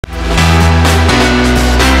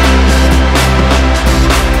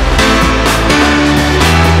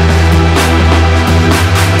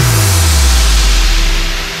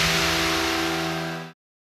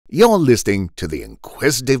You're listening to the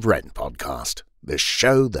Inquisitive Wren podcast, the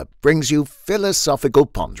show that brings you philosophical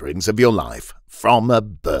ponderings of your life from a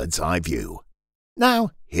bird's eye view. Now,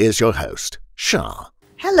 here's your host, Sha.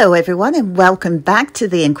 Hello, everyone, and welcome back to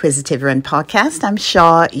the Inquisitive Wren podcast. I'm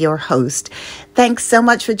Sha, your host. Thanks so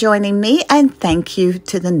much for joining me, and thank you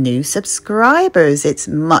to the new subscribers. It's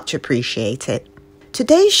much appreciated.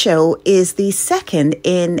 Today's show is the second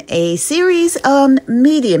in a series on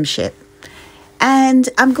mediumship. And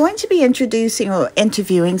I'm going to be introducing or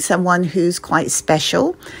interviewing someone who's quite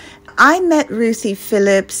special. I met Ruth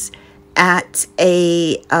Phillips at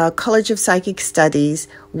a College of Psychic Studies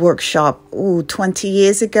workshop 20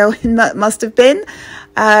 years ago, it must have been.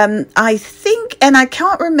 I think, and I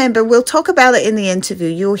can't remember, we'll talk about it in the interview,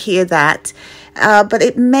 you'll hear that. But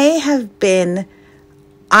it may have been,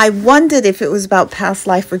 I wondered if it was about past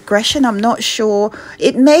life regression. I'm not sure.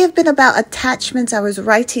 It may have been about attachments. I was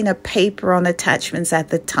writing a paper on attachments at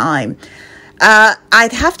the time.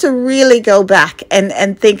 I'd have to really go back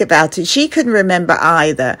and think about it. She couldn't remember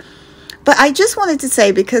either. But I just wanted to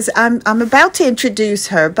say, because I'm about to introduce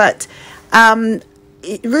her, but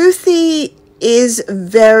Ruthie is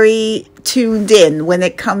very tuned in when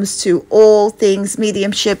it comes to all things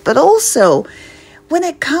mediumship, but also when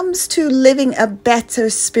it comes to living a better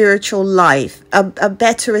spiritual life, a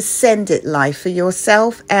better ascended life for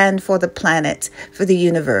yourself and for the planet, for the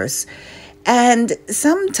universe. And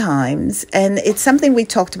sometimes, and it's something we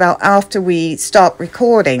talked about after we stopped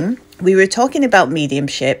recording, we were talking about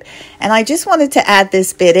mediumship, and I just wanted to add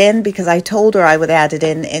this bit in because I told her I would add it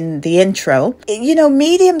in the intro. You know,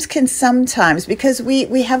 mediums can sometimes, because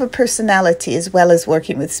we have a personality as well as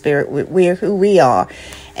working with spirit, we're who we are.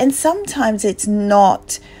 And sometimes it's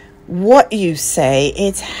not what you say,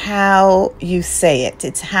 it's how you say it.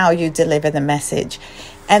 It's how you deliver the message.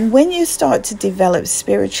 And when you start to develop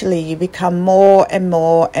spiritually, you become more and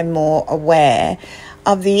more and more aware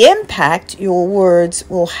of the impact your words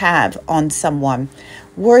will have on someone.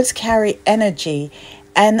 Words carry energy,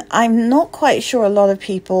 and I'm not quite sure a lot of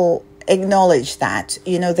people acknowledge that.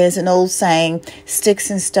 You know, there's an old saying, sticks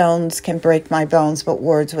and stones can break my bones, but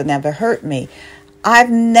words will never hurt me.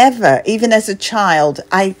 I've never, even as a child,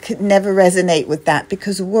 I could never resonate with that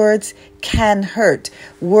because words can hurt.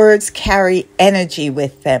 Words carry energy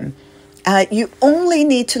with them. You only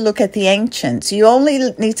need to look at the ancients. You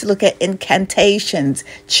only need to look at incantations,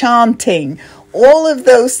 chanting, all of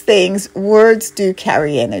those things. Words do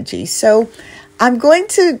carry energy. So I'm going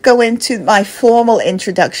to go into my formal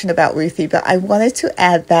introduction about Ruthie, but I wanted to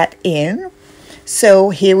add that in.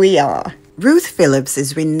 So here we are. Ruth Phillips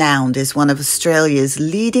is renowned as one of Australia's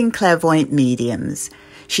leading clairvoyant mediums.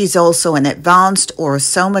 She's also an Advanced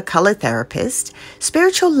Aura-Soma Colour Therapist,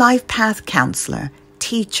 spiritual life path counselor,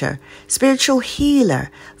 teacher, spiritual healer,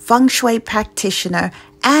 Feng-Shui practitioner,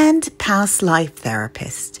 and past life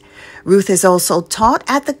therapist. Ruth has also taught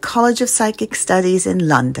at the College of Psychic Studies in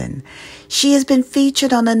London. She has been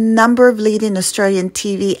featured on a number of leading Australian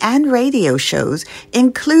TV and radio shows,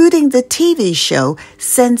 including the TV show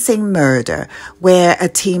Sensing Murder, where a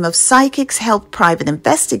team of psychics help private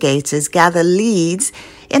investigators gather leads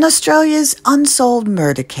in Australia's unsolved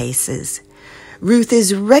murder cases. Ruth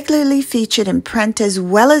is regularly featured in print as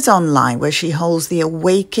well as online, where she holds the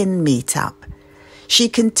Awaken meetup. She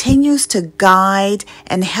continues to guide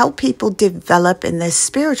and help people develop in their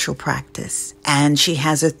spiritual practice. And she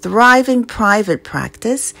has a thriving private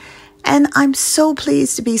practice. And I'm so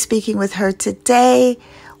pleased to be speaking with her today.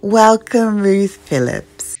 Welcome, Ruth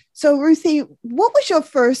Phillips. So, Ruthie, what was your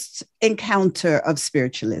first encounter of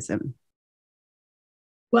spiritualism?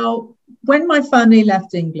 Well, when my family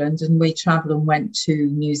left England and we travelled and went to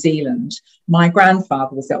New Zealand, my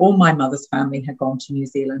grandfather was there. All my mother's family had gone to New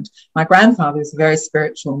Zealand. My grandfather was a very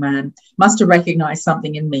spiritual man, must have recognised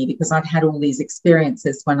something in me because I'd had all these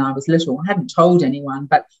experiences when I was little. I hadn't told anyone,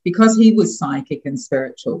 but because he was psychic and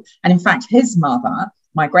spiritual. And in fact, his mother,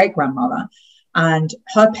 my great-grandmother, and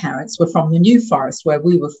her parents were from the New Forest, where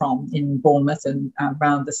we were from in Bournemouth and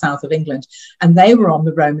around the south of England. And they were on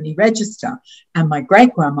the Romany Register. And my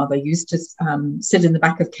great-grandmother used to sit in the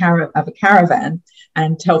back of a caravan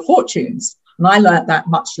and tell fortunes. And I learnt that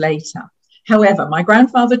much later. However, my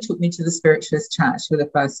grandfather took me to the spiritualist church for the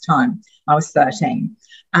first time. I was 13.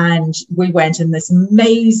 And we went, and this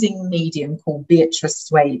amazing medium called Beatrice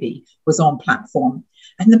Swaby was on platform.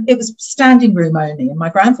 And it was standing room only. And my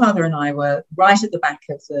grandfather and I were right at the back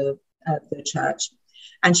of the church.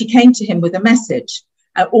 And she came to him with a message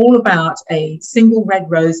all about a single red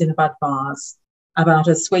rose in a bud vase, about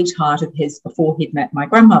a sweetheart of his before he'd met my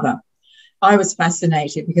grandmother. I was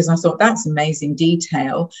fascinated because I thought that's amazing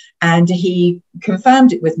detail. And he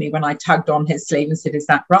confirmed it with me when I tugged on his sleeve and said, is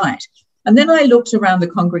that right? And then I looked around the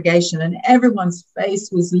congregation and everyone's face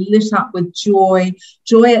was lit up with joy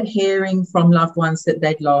at hearing from loved ones that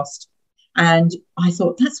they'd lost. And I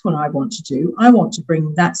thought, that's what I want to do. I want to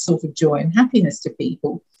bring that sort of joy and happiness to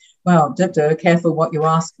people. Well, careful what you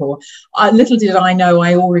ask for. Little did I know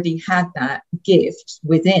I already had that gift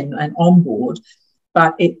within and on board,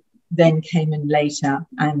 but it then came in later.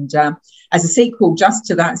 And as a sequel just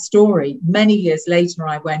to that story, many years later,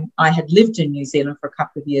 I had lived in New Zealand for a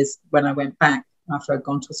couple of years when I went back after I'd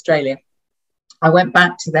gone to Australia. I went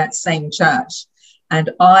back to that same church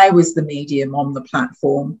and I was the medium on the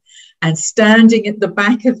platform, and standing at the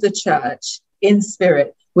back of the church in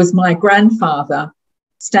spirit was my grandfather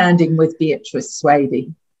standing with Beatrice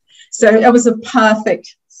Swavey. So it was a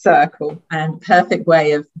perfect circle and perfect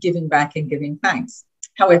way of giving back and giving thanks.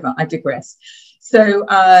 However, I digress. So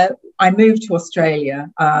I moved to Australia.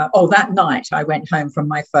 That night I went home from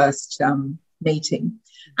my first meeting,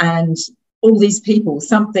 and all these people,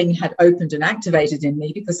 something had opened and activated in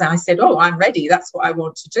me because I said, oh, I'm ready. That's what I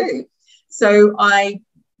want to do. So I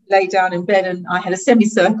lay down in bed and I had a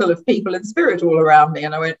semicircle of people in spirit all around me.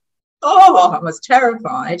 And I went, oh, I was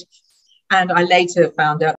terrified. And I later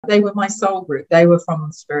found out they were my soul group. They were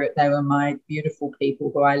from spirit. They were my beautiful people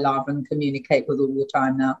who I love and communicate with all the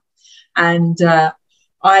time now. And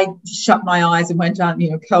I shut my eyes and went on,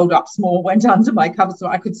 curled up small, went under my covers so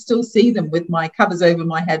I could still see them with my covers over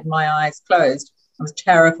my head, my eyes closed. I was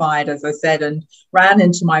terrified, as I said, and ran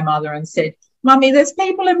into my mother and said, Mummy, there's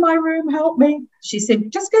people in my room, help me. She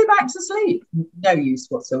said, just go back to sleep. No use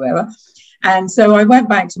whatsoever. And so I went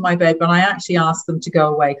back to my bed, but I actually asked them to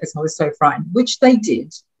go away because I was so frightened, which they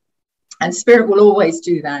did. And spirit will always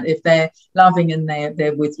do that. If they're loving and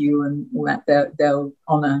they're with you and all that, they'll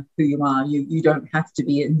honour who you are. You don't have to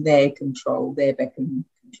be in their control, their beck and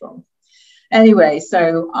control. Anyway,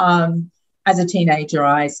 so as a teenager,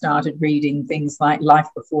 I started reading things like Life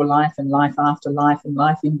Before Life and Life After Life and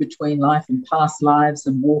Life in Between Life and Past Lives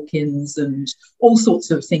and walk-ins and all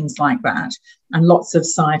sorts of things like that, and lots of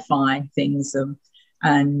sci-fi things.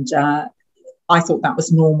 I thought that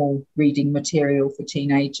was normal reading material for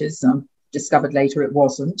teenagers. Discovered later it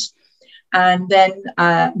wasn't. And then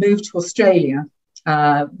moved to Australia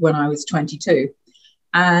when I was 22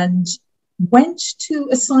 and went to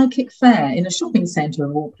a psychic fair in a shopping centre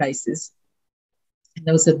of all places. And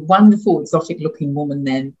there was a wonderful exotic looking woman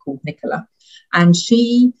then called Nicola, and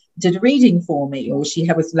she did a reading for me, or she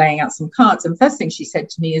was laying out some cards. And first thing she said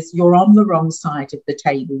to me is, you're on the wrong side of the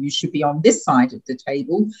table. You should be on this side of the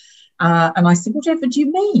table. And I said, whatever do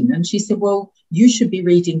you mean? And she said, well, you should be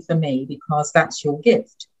reading for me because that's your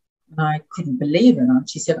gift. And I couldn't believe it. And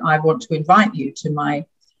she said, I want to invite you to my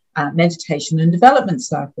meditation and development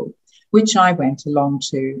circle, which I went along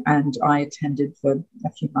to and I attended for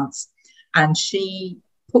a few months. And she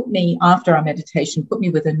put me, after our meditation, put me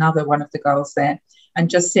with another one of the girls there and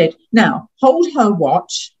just said, now hold her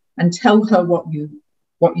watch and tell her what you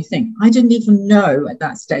think. I didn't even know at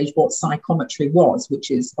that stage what psychometry was, which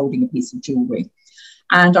is holding a piece of jewelry.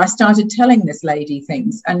 And I started telling this lady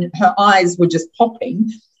things and her eyes were just popping.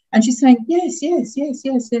 And she's saying, yes, yes, yes,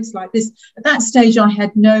 yes, yes, like this. At that stage, I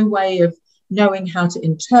had no way of knowing how to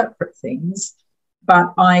interpret things,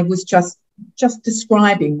 but I was just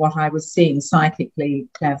describing what I was seeing psychically,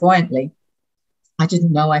 clairvoyantly. I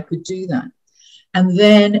didn't know I could do that. And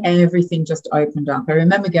then everything just opened up. I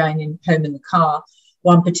remember going home in the car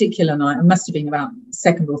one particular night, it must have been about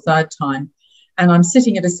second or third time, and I'm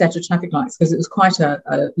sitting at a set of traffic lights because it was quite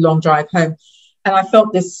a long drive home, and I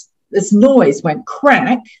felt this noise went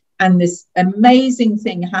crack, and this amazing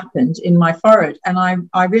thing happened in my forehead, and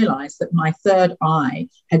I realized that my third eye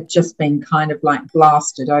had just been kind of like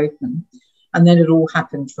blasted open, and then it all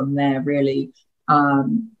happened from there, really.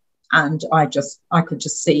 And I could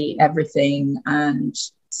just see everything and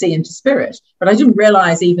see into spirit. But I didn't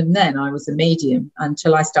realize even then I was a medium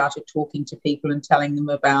until I started talking to people and telling them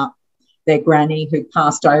about their granny who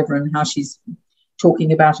passed over and how she's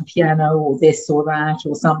talking about a piano or this or that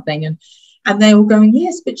or something. And they were going,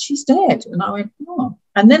 yes, but she's dead. And I went, oh.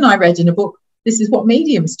 And then I read in a book, this is what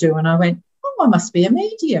mediums do. And I went, oh, I must be a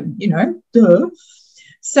medium, duh.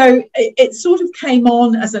 So it sort of came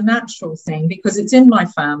on as a natural thing because it's in my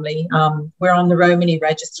family. We're on the Romany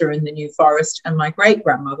register in the New Forest, and my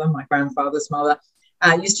great-grandmother, my grandfather's mother,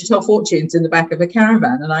 used to tell fortunes in the back of a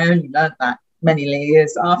caravan, and I only learnt that many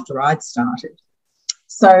years after I'd started.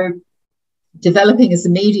 So developing as a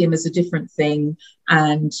medium is a different thing,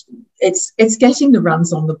 and it's getting the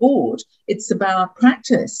runs on the board. It's about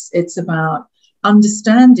practice. It's about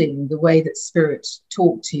understanding the way that spirit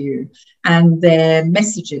talk to you and their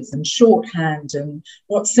messages and shorthand and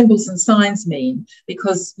what symbols and signs mean,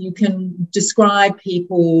 because you can describe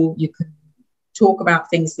people, you can talk about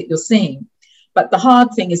things that you're seeing. But the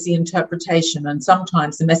hard thing is the interpretation, and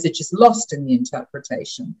sometimes the message is lost in the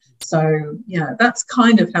interpretation. So, yeah, that's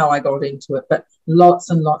kind of how I got into it. But lots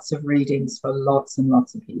and lots of readings for lots and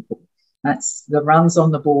lots of people. That's the runs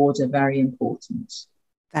on the board are very important.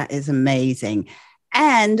 That is amazing.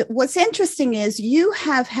 And what's interesting is you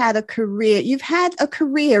have had a career. You've had a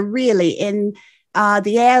career really in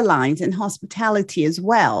the airlines and hospitality as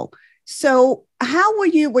well. So how were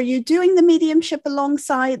you doing the mediumship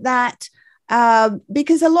alongside that?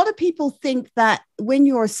 Because a lot of people think that when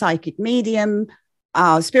you're a psychic medium,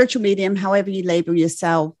 spiritual medium, however you label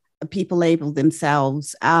yourself, people label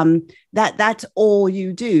themselves, that's all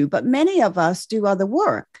you do. But many of us do other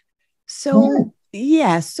work. So,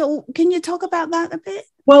 yeah. So can you talk about that a bit?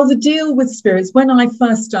 Well, the deal with spirits, when I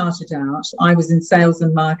first started out, I was in sales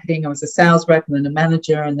and marketing. I was a sales rep and then a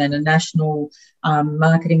manager and then a national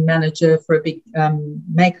marketing manager for a big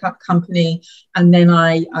makeup company. And then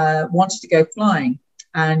I wanted to go flying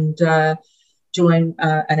and join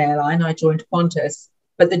an airline. I joined Qantas.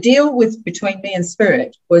 But the deal between me and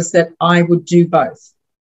Spirit was that I would do both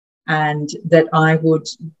and that I would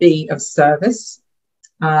be of service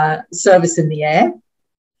in the air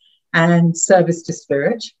and service to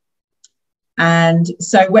spirit. And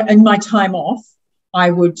so in my time off,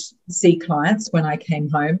 I would see clients when I came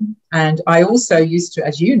home. And I also used to,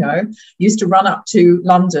 as you know, run up to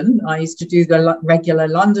London. I used to do the regular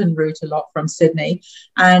London route a lot from Sydney.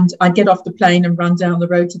 And I'd get off the plane and run down the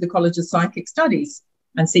road to the College of Psychic Studies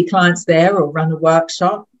and see clients there or run a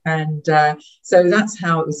workshop. And so that's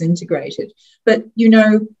how it was integrated. But, you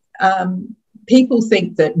know, people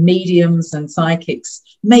think that mediums and psychics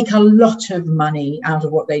make a lot of money out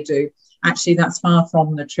of what they do. Actually, that's far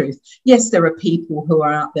from the truth. Yes, there are people who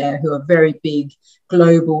are out there who are very big,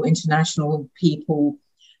 global, international people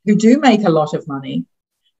who do make a lot of money,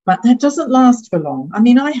 but that doesn't last for long. I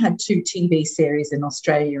mean, I had 2 TV series in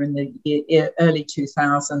Australia in the early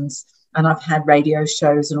 2000s, and I've had radio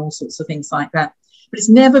shows and all sorts of things like that. But it's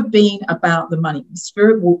never been about the money. The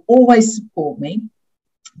spirit will always support me.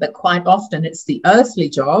 But quite often it's the earthly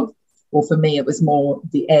job, or for me it was more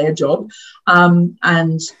the air job,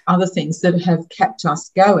 and other things that have kept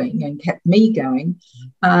us going and kept me going.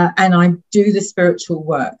 And I do the spiritual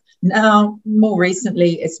work. Now, more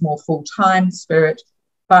recently, it's more full-time spirit,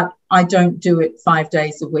 but I don't do it 5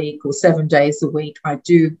 days a week or 7 days a week. I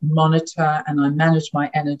do monitor and I manage my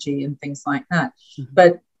energy and things like that. Mm-hmm.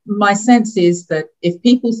 But my sense is that if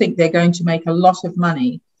people think they're going to make a lot of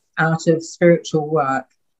money out of spiritual work,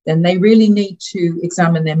 then they really need to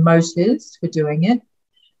examine their motives for doing it.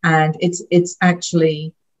 And it's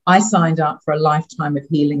actually, I signed up for a lifetime of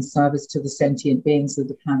healing service to the sentient beings of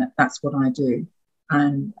the planet. That's what I do.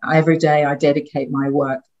 And every day I dedicate my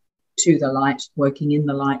work to the light, working in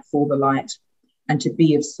the light, for the light, and to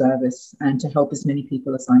be of service and to help as many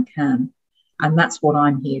people as I can. And that's what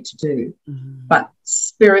I'm here to do. Mm-hmm. But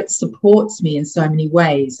spirit supports me in so many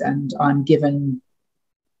ways, and I'm given,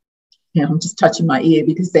 you know, I'm just touching my ear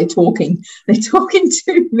because they're talking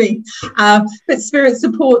to me. But spirit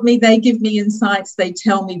support me. They give me insights. They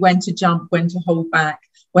tell me when to jump, when to hold back,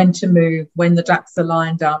 when to move, when the ducks are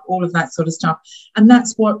lined up, all of that sort of stuff. And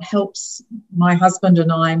that's what helps my husband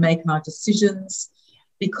and I make our decisions,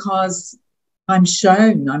 because I'm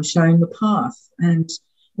shown the path. And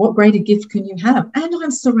what greater gift can you have? And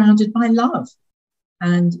I'm surrounded by love.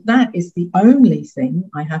 And that is the only thing,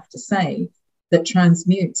 I have to say, that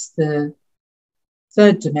transmutes the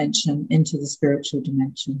third dimension into the spiritual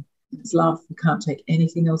dimension. It's love. You can't take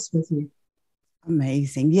anything else with you.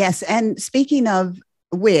 Amazing. Yes. And speaking of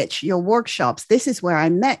which, your workshops, this is where I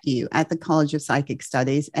met you at the College of Psychic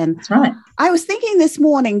Studies. And that's right. I was thinking this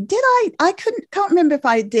morning, I can't remember if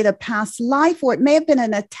I did a past life, or it may have been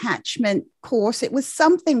an attachment course. It was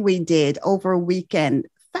something we did over a weekend.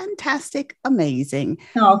 Fantastic, amazing.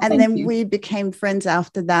 Oh, and then we became friends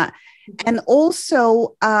after that. And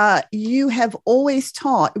also, you have always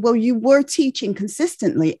taught, well, you were teaching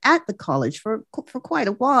consistently at the college for quite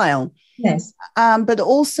a while. Yes. But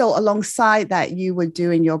also alongside that, you were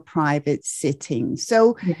doing your private sitting.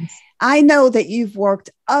 So yes. I know that you've worked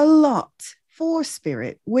a lot for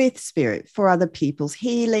spirit, with spirit, for other people's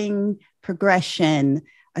healing, progression,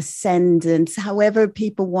 ascendance, however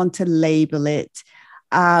people want to label it.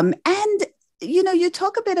 And you know, you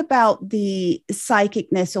talk a bit about the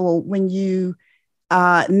psychicness, or when you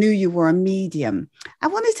knew you were a medium. I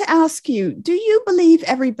wanted to ask you, do you believe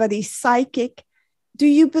everybody's psychic? do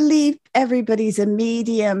you believe everybody's a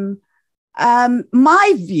medium?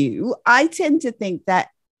 My view, I tend to think that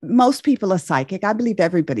most people are psychic. I believe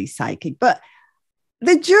everybody's psychic, but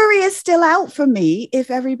the jury is still out for me if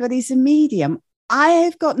everybody's a medium. I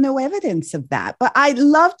have got no evidence of that, but I'd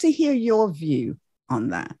love to hear your view on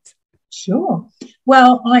that. Sure.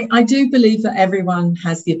 Well, I do believe that everyone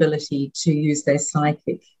has the ability to use their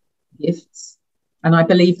psychic gifts, and I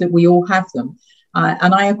believe that we all have them.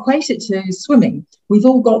 And I equate it to swimming. We've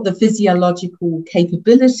all got the physiological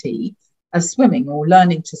capability of swimming or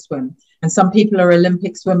learning to swim. And some people are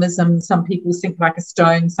Olympic swimmers, and some people sink like a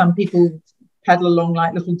stone. Some people paddle along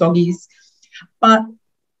like little doggies. But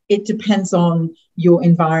it depends on your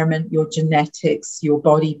environment, your genetics, your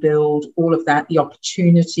body build, all of that, the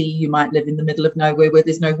opportunity. You might live in the middle of nowhere where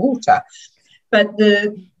there's no water. But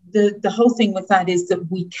the whole thing with that is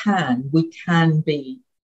that we can be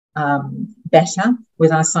better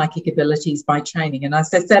with our psychic abilities by training. And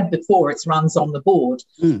as I said before, it runs on the board.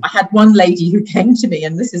 I had one lady who came to me,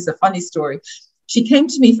 and this is a funny story. She came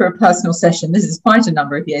to me for a personal session. This is quite a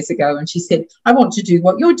number of years ago. And she said, I want to do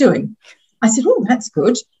what you're doing. I said, oh, that's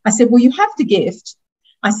good. I said, well, you have the gift.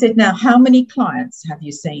 I said, now, how many clients have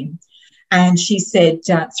you seen? And she said,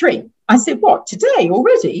 3. I said, what, today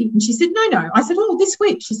already? And she said, no. I said, oh, this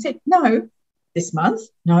week. She said, no. This month?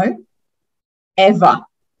 No. Ever.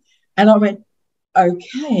 And I went,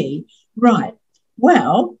 okay, right.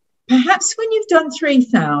 Well, perhaps when you've done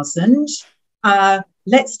 3,000,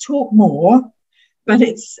 let's talk more. But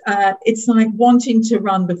it's like wanting to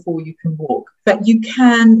run before you can walk. But you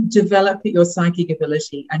can develop your psychic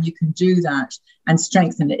ability, and you can do that and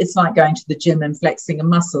strengthen it. It's like going to the gym and flexing a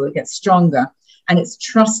muscle. It gets stronger, and it's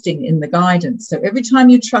trusting in the guidance. So every time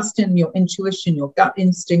you trust in your intuition, your gut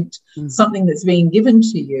instinct, something that's being given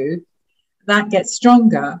to you, that gets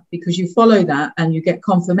stronger because you follow that and you get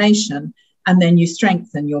confirmation, and then you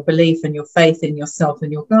strengthen your belief and your faith in yourself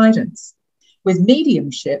and your guidance. With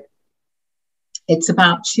mediumship, it's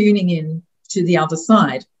about tuning in to the other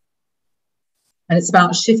side, and it's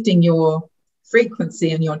about shifting your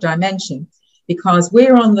frequency and your dimension, because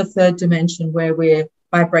we're on the 3rd dimension where we're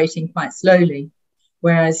vibrating quite slowly,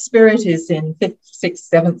 whereas spirit is in 5th, 6th,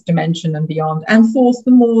 7th dimension and beyond, and 4th,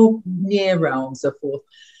 the more near realms are 4th.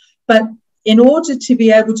 But in order to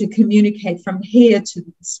be able to communicate from here to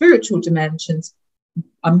the spiritual dimensions,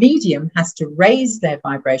 a medium has to raise their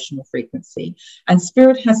vibrational frequency, and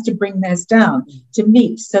spirit has to bring theirs down to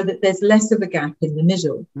meet, so that there's less of a gap in the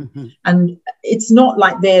middle. And it's not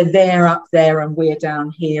like they're up there and we're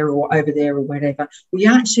down here or over there or whatever. We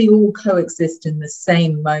actually all coexist in the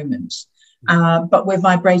same moment, but we're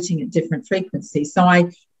vibrating at different frequencies. So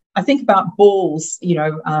I think about balls,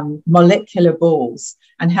 molecular balls,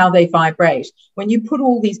 and how they vibrate. When you put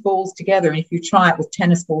all these balls together, and if you try it with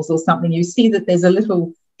tennis balls or something, you see that there's a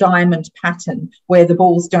little diamond pattern where the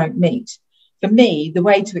balls don't meet. For me, the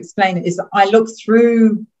way to explain it is that I look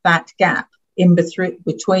through that gap in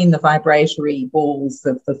between the vibratory balls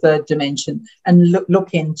of the 3rd dimension and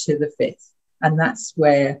look into the 5th. And that's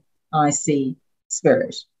where I see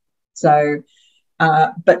spirit. So,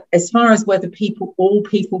 but as far as whether all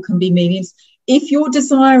people can be mediums, if your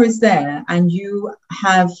desire is there and you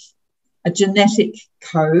have a genetic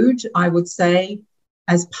code, I would say,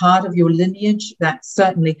 as part of your lineage, that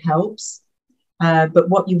certainly helps. But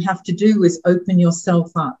what you have to do is open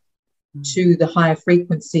yourself up to the higher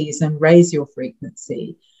frequencies and raise your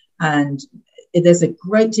frequency. And there's a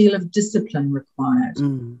great deal of discipline required.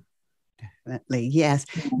 Definitely, yes.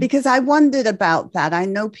 Because I wondered about that. I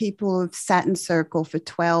know people have sat in circle for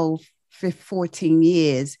 12, 14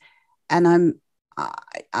 years, and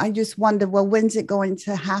I just wonder, well, when's it going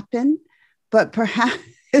to happen? But perhaps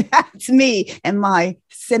that's me and my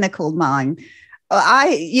cynical mind.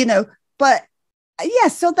 But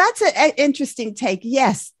yes, so that's an interesting take.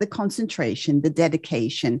 Yes, the concentration, the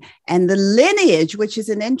dedication, and the lineage, which is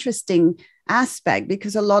an interesting aspect,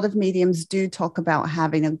 because a lot of mediums do talk about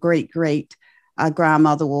having a great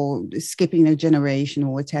grandmother or skipping a generation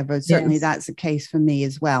or whatever. Certainly that's the case for me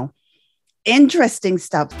as well. Interesting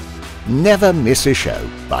stuff. Never miss a show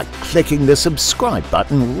by clicking the subscribe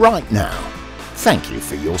button right now. Thank you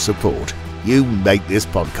for your support. You make this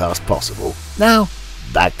podcast possible. Now,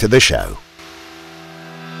 back to the show.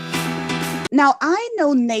 Now, I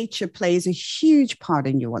know nature plays a huge part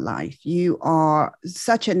in your life. You are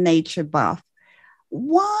such a nature buff.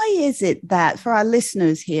 Why is it that, for our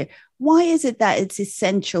listeners here, why is it that it's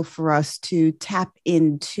essential for us to tap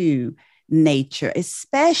into nature,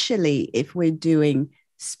 especially if we're doing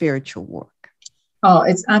spiritual work? Oh,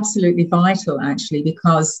 it's absolutely vital, actually,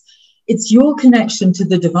 because it's your connection to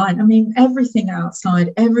the divine. I mean, everything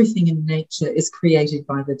outside, everything in nature is created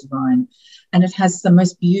by the divine, and it has the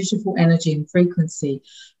most beautiful energy and frequency.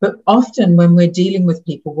 But often when we're dealing with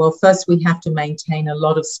people, well, first we have to maintain a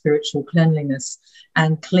lot of spiritual cleanliness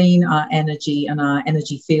and clean our energy and our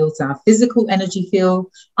energy fields, our physical energy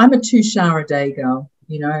field. I'm a 2-shower-a-day girl.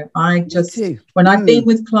 You know, I just, when I've been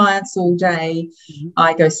with clients all day,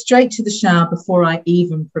 I go straight to the shower before I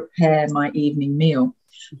even prepare my evening meal.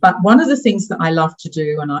 But one of the things that I love to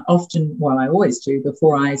do, and I often, well, I always do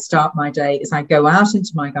before I start my day, is I go out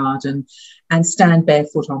into my garden and stand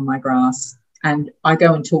barefoot on my grass. And I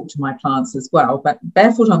go and talk to my plants as well. But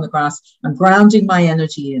barefoot on the grass, I'm grounding my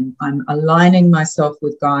energy in. I'm aligning myself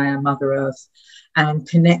with Gaia, Mother Earth, and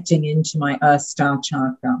connecting into my Earth Star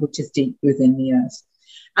chakra, which is deep within the earth.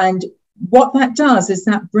 And what that does is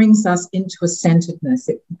that brings us into a centeredness.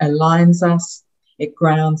 It aligns us, it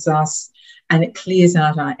grounds us, and it clears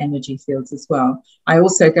out our energy fields as well. I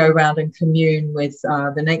also go around and commune with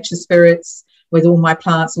the nature spirits, with all my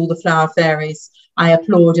plants, all the flower fairies. I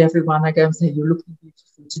applaud everyone. I go and say, you're looking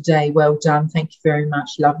beautiful today. Well done. Thank you very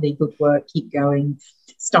much. Lovely. Good work. Keep going.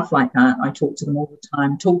 Stuff like that. I talk to them all the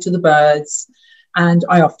time. Talk to the birds. And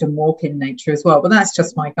I often walk in nature as well. But that's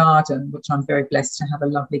just my garden, which I'm very blessed to have a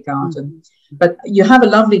lovely garden. But you have a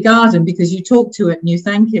lovely garden because you talk to it and you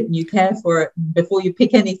thank it and you care for it. Before you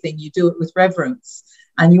pick anything, you do it with reverence.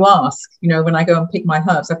 And you ask, you know, when I go and pick my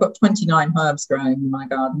herbs, I've got 29 herbs growing in my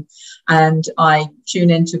garden, and I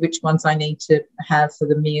tune into which ones I need to have for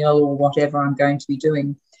the meal or whatever I'm going to be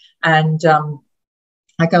doing. And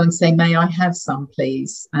I go and say, may I have some,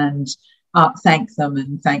 please? And thank them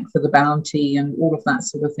and thank for the bounty and all of that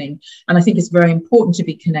sort of thing. And I think it's very important to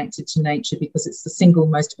be connected to nature because it's the single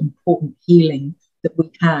most important healing that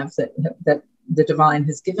we have, that the divine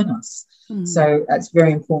has given us. So it's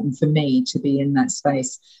very important for me to be in that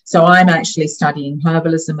space. So I'm actually studying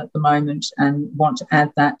herbalism at the moment and want to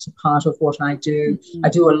add that to part of what I do. I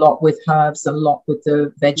do a lot with herbs, a lot with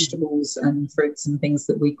the vegetables and fruits and things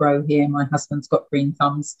that we grow here. My husband's got green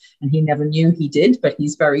thumbs and he never knew he did, but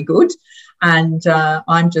he's very good. And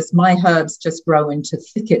my herbs just grow into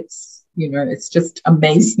thickets. You know, it's just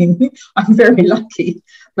amazing. I'm very lucky.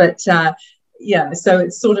 But yeah, so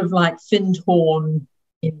it's sort of like Findhorn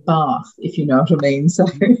in Bath, if you know what I mean. So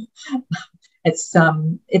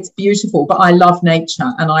it's beautiful, but I love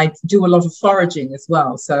nature and I do a lot of foraging as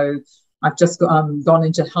well. So I've just gone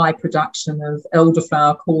into high production of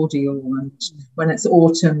elderflower cordial, and when it's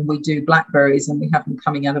autumn we do blackberries and we have them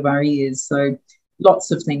coming out of our ears. So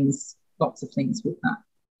lots of things with that.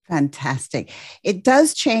 Fantastic. It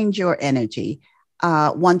does change your energy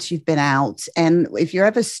once you've been out, and if you're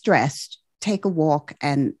ever stressed, take a walk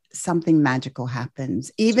and something magical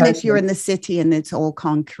happens. Even totally. If you're in the city and it's all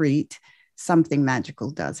concrete, something magical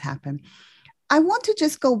does happen. I want to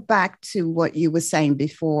just go back to what you were saying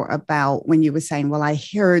before about when you were saying, well, I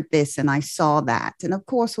heard this and I saw that. And of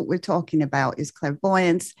course, what we're talking about is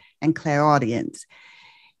clairvoyance and clairaudience.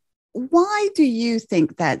 Why do you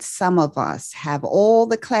think that some of us have all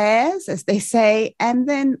the clairs, as they say, and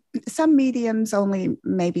then some mediums only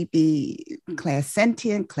maybe be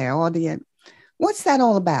clairsentient, clairaudient? What's that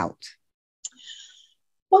all about?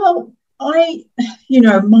 Well, my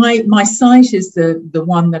sight is the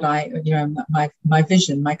one that my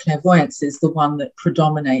vision, my clairvoyance is the one that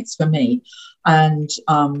predominates for me. And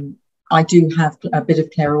I do have a bit of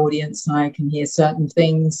clairaudience. I can hear certain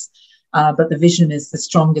things, but the vision is the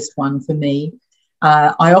strongest one for me.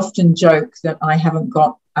 I often joke that I haven't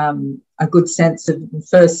got a good sense of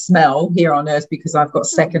first smell here on earth because I've got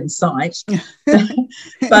second sight.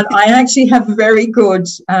 But I actually have very good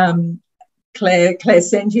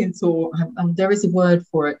clairsentience, or there is a word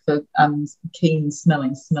for it, for keen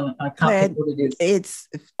smelling. I can't think what it is.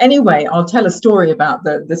 Anyway, I'll tell a story about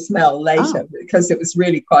the smell later because it was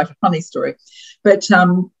really quite a funny story. But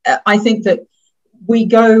I think that we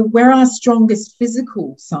go where our strongest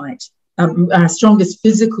physical sight, our strongest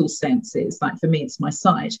physical sense is. Like for me, it's my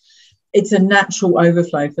sight. It's a natural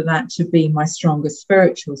overflow for that to be my strongest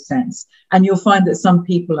spiritual sense. And you'll find that some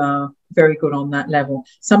people are very good on that level.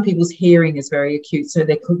 Some people's hearing is very acute, so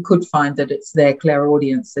they could find that it's their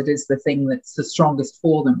clairaudience that is the thing that's the strongest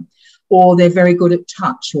for them. Or they're very good at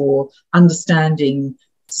touch or understanding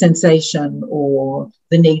sensation or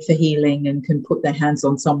the need for healing and can put their hands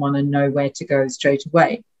on someone and know where to go straight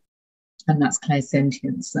away. And that's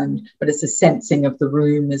clairsentience. But it's a sensing of the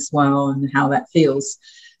room as well and how that feels.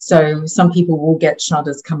 So some people will get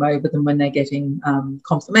shudders come over them when they're getting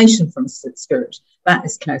confirmation from spirit. That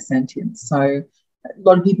is clairsentience. So a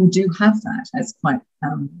lot of people do have that. That's quite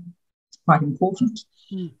important.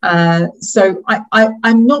 So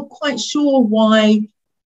I'm not quite sure why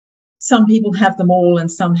some people have them all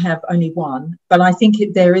and some have only one, but I think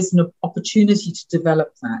there is an opportunity to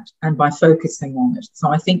develop that, and by focusing on it.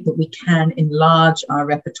 So I think that we can enlarge our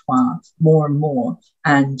repertoire more and more.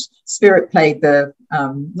 And Spirit played the,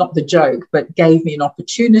 not the joke, but gave me an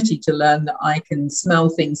opportunity to learn that I can smell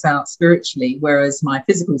things out spiritually, whereas my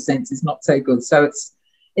physical sense is not so good. So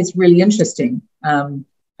it's really interesting.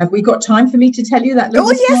 Have we got time for me to tell you that little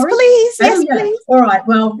story? Yes, please. Yes, please. All right.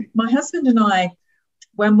 Well, my husband and I,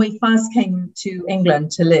 when we first came to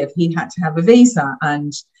England to live, he had to have a visa,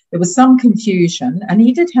 and there was some confusion, and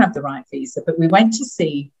he did have the right visa, but we went to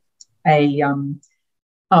see an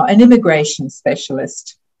immigration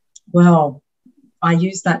specialist. Well, I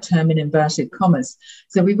use that term in inverted commas.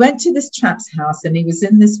 So we went to this chap's house, and he was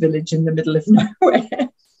in this village in the middle of nowhere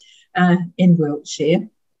in Wiltshire.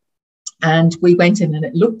 And we went in, and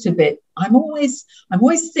it looked a bit, I'm always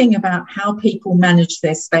thinking about how people manage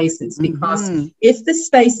their spaces, because if the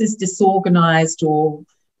space is disorganized or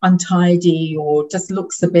untidy or just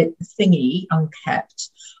looks a bit thingy,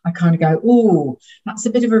 unkept, I kind of go, oh, that's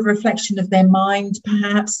a bit of a reflection of their mind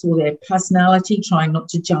perhaps, or their personality, trying not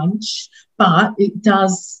to judge, but it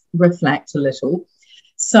does reflect a little.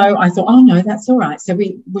 So I thought, oh no, that's all right. So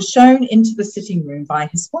we were shown into the sitting room by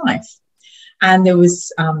his wife. And there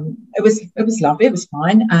was, it was lovely, it was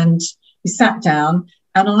fine. And we sat down,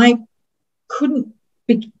 and I couldn't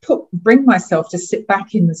bring myself to sit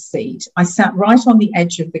back in the seat. I sat right on the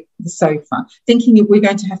edge of the sofa, thinking that we're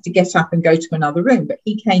going to have to get up and go to another room. But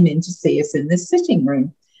he came in to see us in this sitting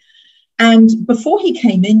room. And before he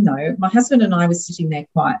came in, though, my husband and I were sitting there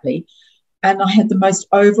quietly, and I had the most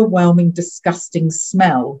overwhelming, disgusting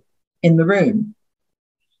smell in the room.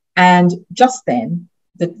 And just then,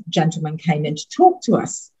 the gentleman came in to talk to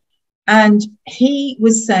us, and he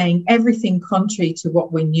was saying everything contrary to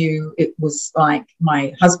what we knew. It was like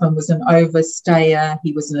my husband was an overstayer,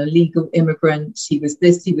 he was an illegal immigrant, he was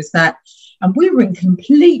this, he was that, and we were in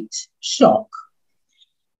complete shock.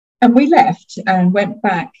 And we left and went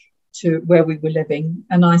back to where we were living,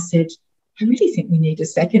 and I said, I really think we need a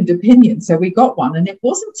second opinion. So we got one, and it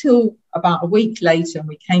wasn't till about a week later, and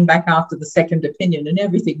we came back after the second opinion, and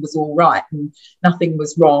everything was all right, and nothing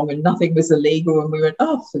was wrong, and nothing was illegal. And we went,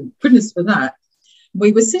 oh, thank goodness for that.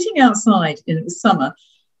 We were sitting outside in the summer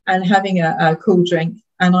and having a cool drink.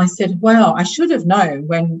 And I said, well, I should have known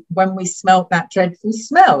when we smelt that dreadful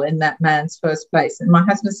smell in that man's first place. And my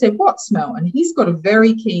husband said, what smell? And he's got a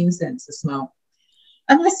very keen sense of smell.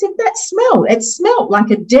 And I said, that smell, it smelled like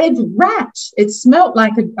a dead rat. It smelled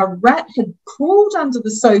like a rat had crawled under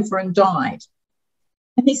the sofa and died.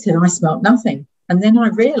 And he said, I smelled nothing. And then I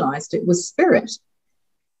realized it was Spirit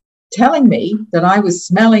telling me that I was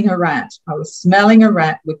smelling a rat. I was smelling a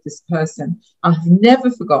rat with this person. I've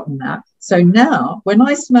never forgotten that. So now when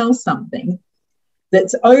I smell something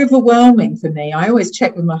that's overwhelming for me, I always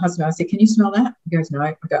check with my husband. I say, can you smell that? He goes, no.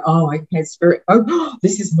 I go, oh, okay, Spirit. Oh,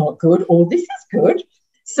 this is not good, or this is good.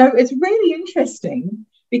 So it's really interesting,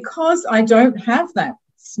 because I don't have that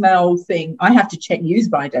smell thing. I have to check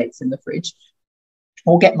use-by dates in the fridge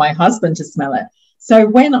or get my husband to smell it. So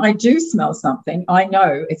when I do smell something, I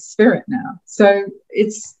know it's Spirit now. So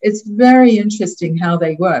it's very interesting how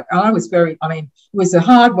they work. And it was a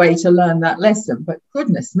hard way to learn that lesson, but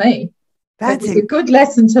goodness me. That's a good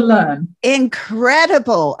lesson to learn.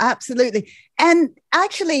 Incredible. Absolutely. And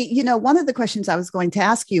actually, one of the questions I was going to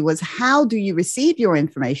ask you was, how do you receive your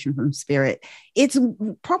information from Spirit? It's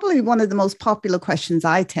probably one of the most popular questions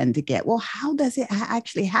I tend to get. Well, how does it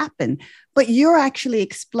actually happen? But you're actually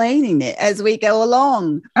explaining it as we go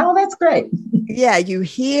along. Oh, that's great. Yeah, you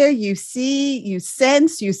hear, you see, you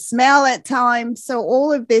sense, you smell at times. So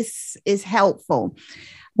all of this is helpful.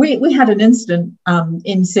 We had an incident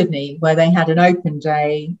in Sydney where they had an open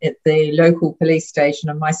day at the local police station,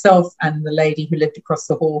 and myself and the lady who lived across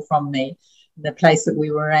the hall from me, the place that we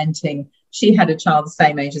were renting, she had a child the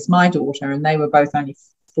same age as my daughter, and they were both only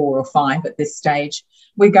 4 or 5 at this stage.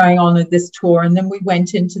 We're going on at this tour, and then we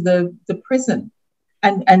went into the prison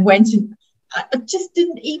and went in. I just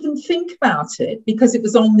didn't even think about it, because it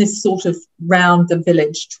was on this sort of round the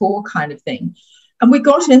village tour kind of thing. And we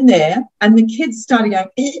got in there, and the kids started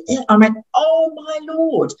going, I went, oh, my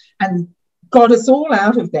Lord, and got us all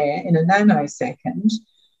out of there in a nanosecond,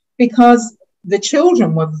 because the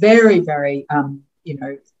children were very, very,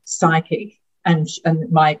 psychic, and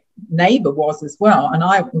my neighbour was as well, and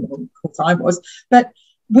of course I was, but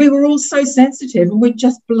we were all so sensitive, and we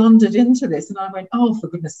just blundered into this, and I went, oh, for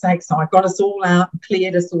goodness sake. So I got us all out and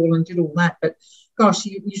cleared us all and did all that. But gosh,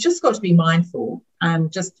 you just got to be mindful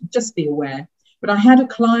and just be aware. But I had a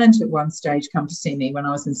client at one stage come to see me when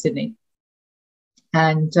I was in Sydney.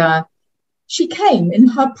 And she came in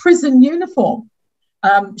her prison uniform.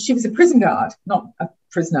 She was a prison guard, not a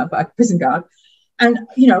prisoner, but a prison guard. And,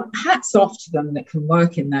 you know, hats off to them that can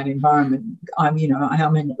work in that environment. I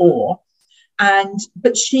am in awe.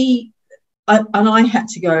 But I had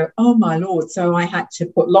to go, oh, my Lord. So I had to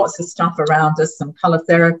put lots of stuff around us, some colour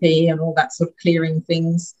therapy and all that sort of clearing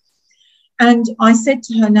things. And I said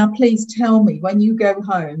to her, now, please tell me, when you go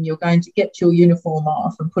home, you're going to get your uniform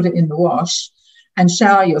off and put it in the wash and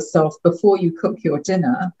shower yourself before you cook your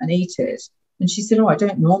dinner and eat it. And she said, oh, I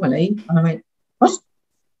don't normally. And I went, what?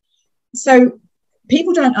 So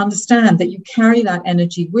people don't understand that you carry that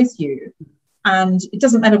energy with you. And it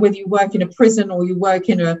doesn't matter whether you work in a prison or you work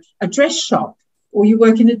in a dress shop or you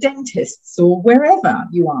work in a dentist's or wherever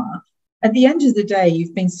you are. At the end of the day,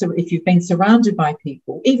 if you've been surrounded by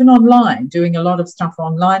people, even online, doing a lot of stuff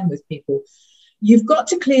online with people, you've got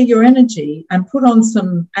to clear your energy and put on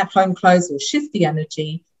some at-home clothes or shift the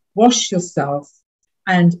energy, wash yourself,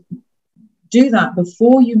 and do that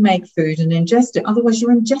before you make food and ingest it. Otherwise,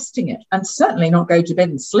 you're ingesting it, and certainly not go to bed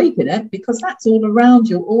and sleep in it, because that's all around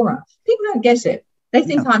your aura. People don't get it. They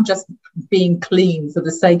think I'm just being clean for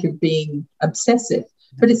the sake of being obsessive.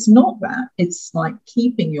 But it's not that. It's like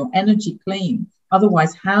keeping your energy clean.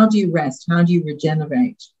 Otherwise, how do you rest? How do you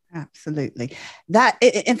regenerate? Absolutely.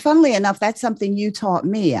 And funnily enough, that's something you taught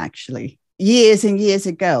me, actually, years and years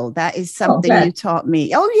ago. That is something you taught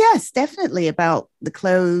me. Oh, yes, definitely, about the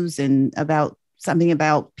clothes and about something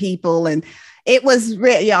about people. And it was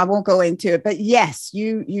really, I won't go into it, but yes,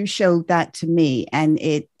 you showed that to me, and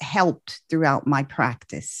it helped throughout my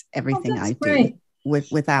practice, everything I do.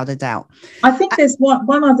 Without a doubt. I think there's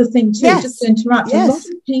one other thing too, just to interrupt. Yes. A lot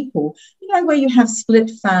of people, you know, where you have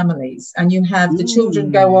split families and you have the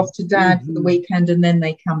children go off to dad for the weekend and then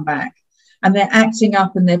they come back and they're acting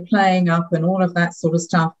up and they're playing up and all of that sort of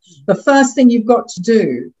stuff. The first thing you've got to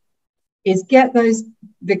do is get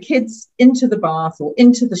the kids into the bath or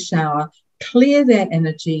into the shower, clear their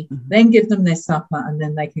energy, then give them their supper, and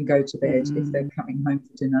then they can go to bed if they're coming home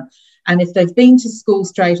for dinner. And if they've been to school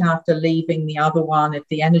straight after leaving the other one, if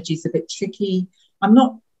the energy's a bit tricky, I'm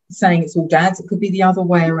not saying it's all dads, it could be the other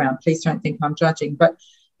way around. Please don't think I'm judging, but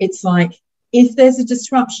it's like, if there's a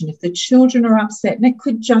disruption, if the children are upset, and it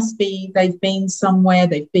could just be they've been somewhere,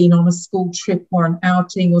 they've been on a school trip or an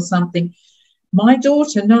outing or something, my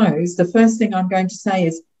daughter knows the first thing I'm going to say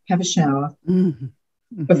is, have a shower.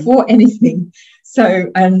 Before anything.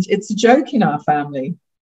 So, and it's a joke in our family,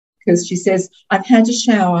 because she says, I've had a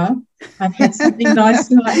shower, I've had something nice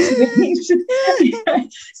tonight to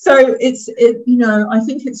eat. So you know, I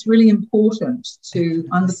think it's really important to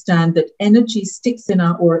understand that energy sticks in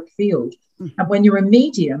our auric field. And when you're a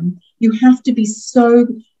medium, you have to be so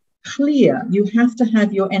clear. You have to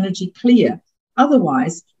have your energy clear.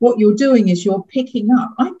 Otherwise, what you're doing is you're picking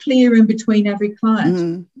up. I clear in between every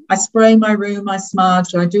client. I spray my room, I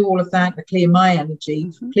smudge, I do all of that. I clear my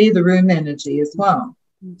energy, clear the room energy as well.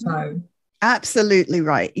 So, absolutely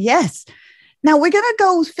right. Yes. Now we're going to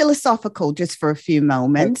go philosophical just for a few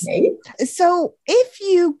moments. Okay. So if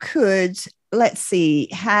you could, let's see,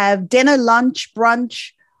 have dinner, lunch,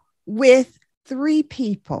 brunch with 3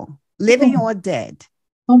 people, living or dead.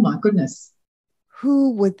 Oh my goodness.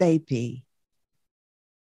 Who would they be?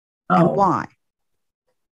 And why?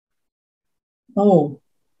 Oh,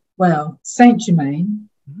 well, Saint Germain,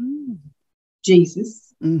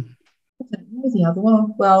 Jesus. I don't know the other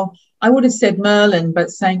one. Well, I would have said Merlin, but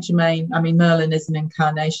Saint Germain, I mean, Merlin is an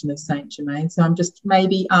incarnation of Saint Germain. So I'm just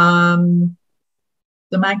maybe the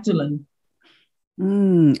Magdalene.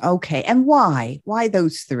 Okay. And why? Why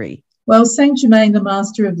those 3? Well, Saint Germain, the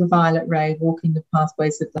master of the violet ray, walking the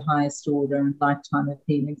pathways of the highest order and lifetime of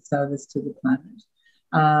healing service to the planet.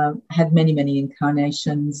 Had many, many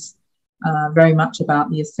incarnations, very much about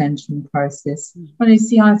the ascension process. And you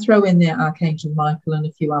see, I throw in there Archangel Michael and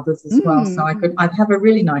a few others as well, so I'd have a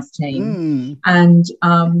really nice team. And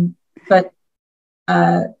but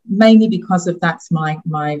mainly because of that's my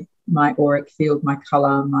auric field, my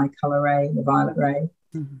color ray, the violet ray.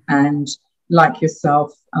 And like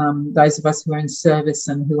yourself, those of us who are in service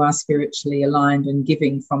and who are spiritually aligned and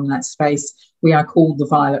giving from that space, we are called the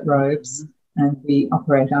violet robes. And we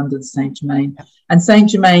operate under the Saint Germain. And Saint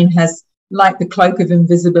Germain has, like the cloak of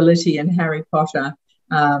invisibility in Harry Potter,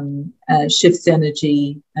 shifts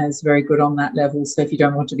energy, is very good on that level. So if you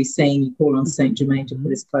don't want to be seen, you call on Saint Germain to put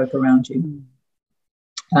his cloak around you.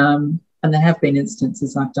 And there have been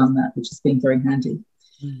instances I've done that, which has been very handy.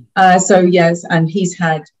 So yes, and he's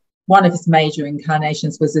had one of his major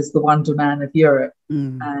incarnations was as the Wonder Man of Europe.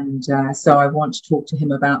 And so I want to talk to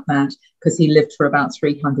him about that, because he lived for about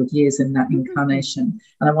 300 years in that incarnation.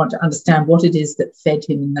 And I want to understand what it is that fed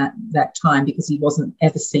him in that time, because he wasn't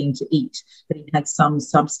ever seen to eat, but he had some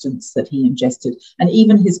substance that he ingested. And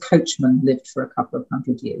even his coachman lived for a couple of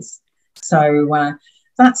hundred years. So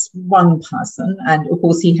that's one person. And of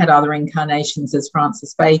course, he had other incarnations as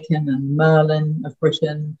Francis Bacon and Merlin of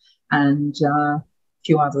Britain, and a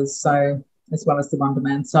few others, so as well as the Wonder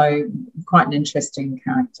Man. So quite an interesting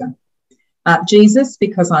character. Jesus,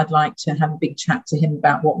 because I'd like to have a big chat to him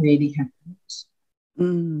about what really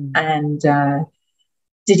happened. And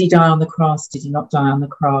did he die on the cross? Did he not die on the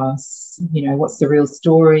cross? You know, what's the real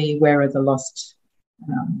story? Where are the lost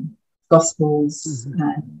Gospels?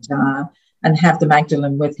 And have the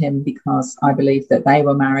Magdalene with him, because I believe that they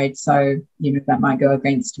were married. So, you know, that might go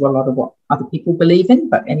against a lot of what other people believe in.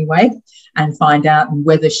 But anyway, and find out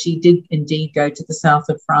whether she did indeed go to the south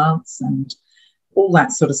of France and all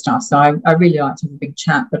that sort of stuff. So I really like to have a big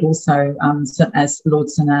chat. But also, as Lord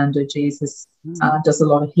Sananda, Jesus does a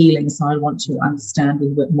lot of healing. So I want to understand a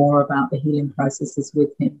little bit more about the healing processes with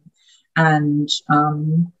him, and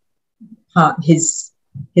his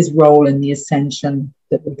role in the ascension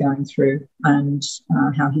that we're going through, and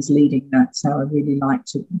how he's leading that. So I really like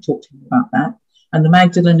to talk to him about that. And the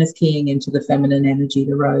Magdalene is keying into the feminine energy,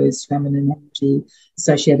 the rose feminine energy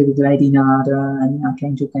associated with Lady Nada and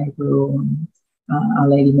Archangel Gabriel and Our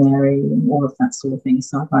Lady Mary and all of that sort of thing.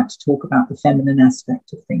 So I'd like to talk about the feminine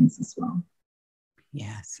aspect of things as well.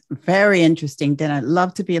 Yes, very interesting. Then I'd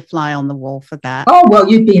love to be a fly on the wall for that. Oh, well,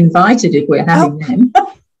 you'd be invited if we're having them.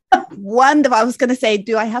 Wonderful. I was going to say,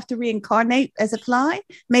 do I have to reincarnate as a fly?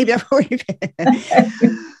 Maybe I've already.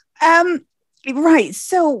 Right.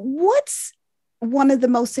 So what's one of the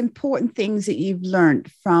most important things that you've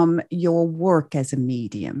learned from your work as a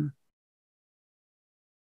medium?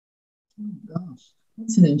 Oh, gosh,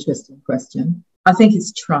 that's an interesting question. I think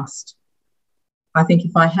it's trust. I think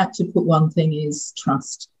if I had to put one thing, is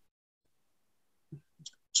trust.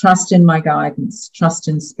 Trust in my guidance, trust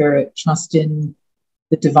in spirit, trust in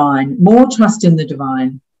the divine, more trust in the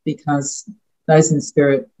divine, because those in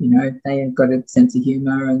spirit, you know, they have got a sense of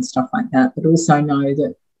humor and stuff like that, but also know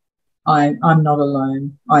that I'm not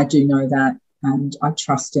alone. I do know that, and I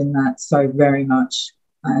trust in that so very much,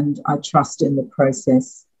 and I trust in the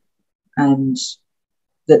process, and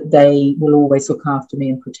that they will always look after me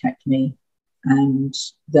and protect me, and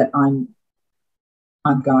that I'm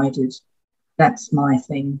guided. That's my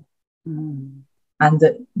thing. And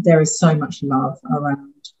that there is so much love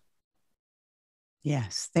around.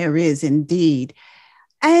 Yes, there is indeed.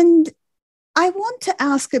 And I want to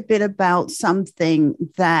ask a bit about something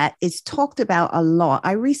that is talked about a lot.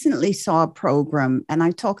 I recently saw a program, and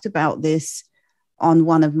I talked about this on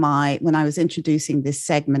when I was introducing this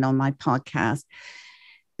segment on my podcast,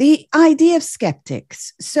 the idea of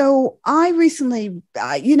skeptics. So I recently,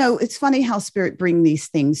 it's funny how spirit bring these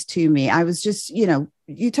things to me. I was just,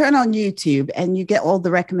 you turn on YouTube and you get all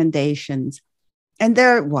the recommendations. And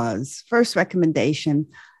there it was, first recommendation.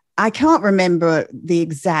 I can't remember the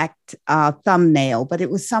exact thumbnail, but it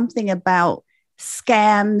was something about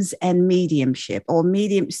scams and mediumship, or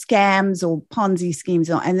medium scams or Ponzi schemes.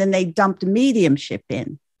 And then they dumped mediumship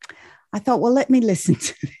in. I thought, well, let me listen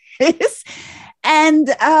to this. And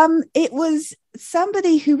it was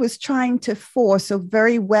somebody who was trying to force a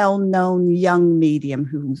very well-known young medium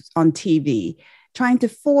who's on TV, trying to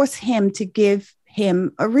force him to give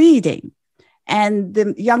him a reading. And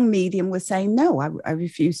the young medium was saying, no, I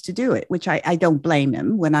refuse to do it, which I don't blame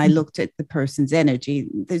him. When I looked at the person's energy,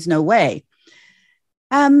 there's no way.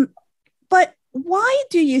 But why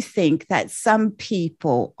do you think that some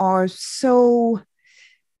people are so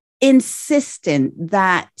insistent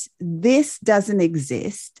that this doesn't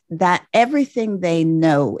exist, that everything they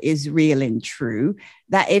know is real and true,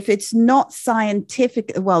 that if it's not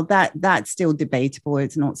scientific, well, that's still debatable.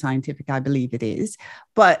 It's not scientific. I believe it is.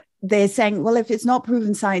 But they're saying, well, if it's not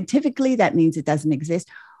proven scientifically, that means it doesn't exist.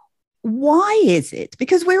 Why is it?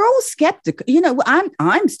 Because we're all skeptical.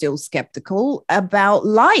 I'm still skeptical about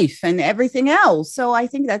life and everything else. So I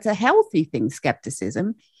think that's a healthy thing,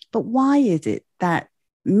 skepticism. But why is it that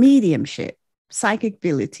mediumship, psychic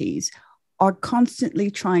abilities are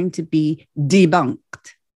constantly trying to be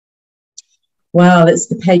debunked? Well, it's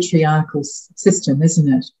the patriarchal system,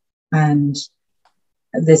 isn't it? And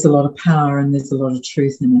there's a lot of power and there's a lot of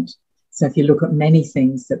truth in it. So if you look at many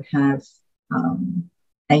things that have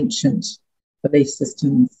ancient belief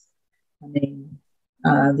systems, I mean,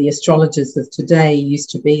 the astrologers of today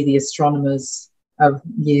used to be the astronomers of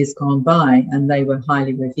years gone by, and they were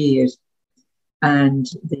highly revered. And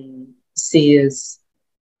the seers.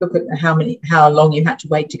 Look at how long you had to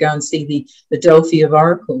wait to go and see the Delphi of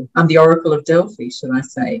Oracle, the Oracle of Delphi, should I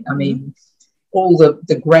say. I mean, all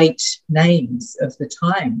the great names of the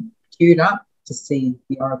time queued up to see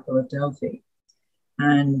the Oracle of Delphi.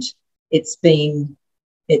 And it's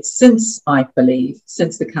since, I believe,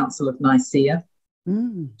 since the Council of Nicaea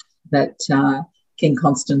that King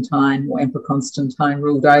Constantine or Emperor Constantine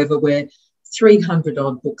ruled over, where 300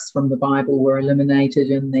 odd books from the Bible were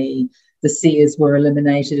eliminated, and the seers were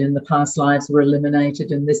eliminated, and the past lives were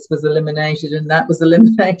eliminated, and this was eliminated, and that was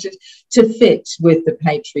eliminated to fit with the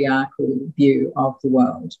patriarchal view of the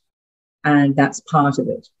world. And that's part of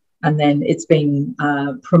it. And then it's been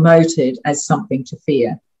promoted as something to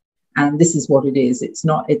fear. And this is what it is. It's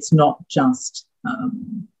not just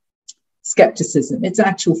skepticism. It's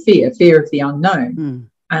actual fear of the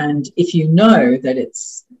unknown. And if you know that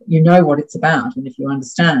you know what it's about, and if you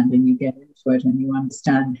understand and you get into it and you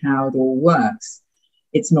understand how it all works,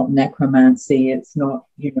 it's not necromancy, it's not,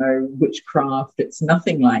 witchcraft, it's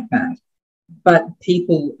nothing like that. But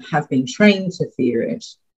people have been trained to fear it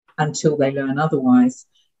until they learn otherwise.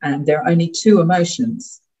 And there are only two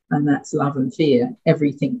emotions, and that's love and fear.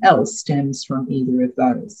 Everything else stems from either of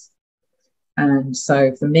those. And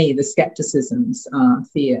so for me, the skepticisms are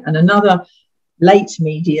fear. And another late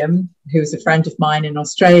medium, who's a friend of mine in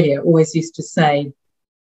Australia, always used to say,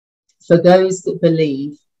 for those that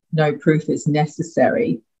believe, no proof is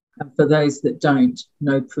necessary. And for those that don't,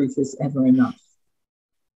 no proof is ever enough.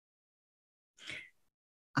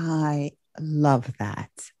 I love that.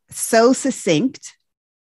 So succinct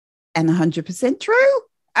and 100% true.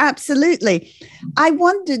 Absolutely. I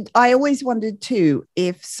always wondered too,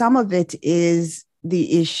 if some of it is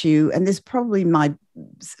the issue, and this is probably my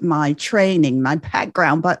training, my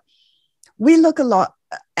background, but we look a lot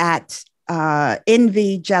at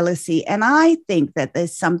envy, jealousy, and I think that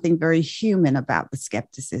there's something very human about the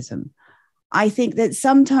skepticism. I think that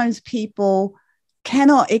sometimes people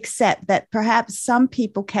cannot accept that perhaps some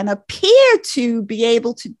people can appear to be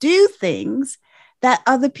able to do things that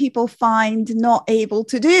other people find not able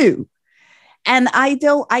to do. And I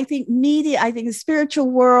think the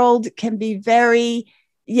spiritual world can be very,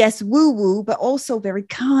 yes, woo-woo, but also very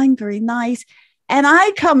kind, very nice. And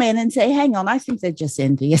I come in and say, hang on, I think they're just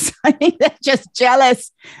envious. I think they're just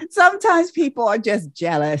jealous. Sometimes people are just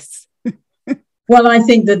jealous. Well, I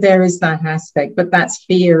think that there is that aspect, but that's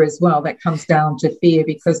fear as well. That comes down to fear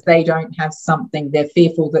because they don't have something. They're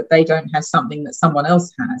fearful that they don't have something that someone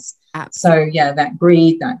else has. Absolutely. So, yeah, that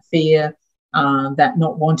greed, that fear, that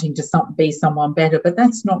not wanting to be someone better, but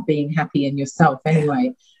that's not being happy in yourself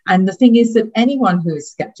anyway. And the thing is that anyone who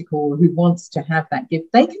is skeptical, who wants to have that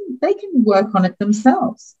gift, they can work on it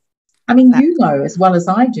themselves. I mean, you know as well as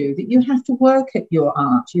I do that you have to work at your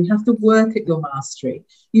art. You have to work at your mastery.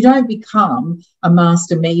 You don't become a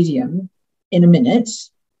master medium in a minute.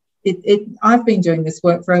 I've been doing this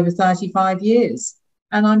work for over 35 years,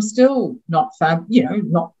 and I'm still not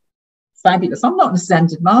not fabulous. I'm not an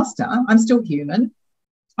ascended master. I'm still human.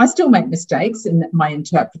 I still make mistakes in my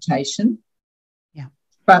interpretation. Yeah.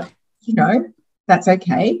 But, that's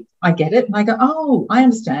okay. I get it. And I go, oh, I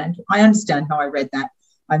understand. I understand how I read that.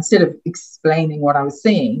 Instead of explaining what I was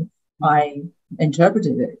seeing, I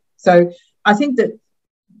interpreted it. So I think that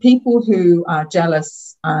people who are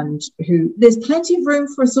jealous and there's plenty of room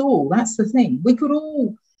for us all. That's the thing. We could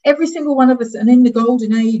all, every single one of us, and in the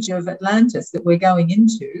golden age of Atlantis that we're going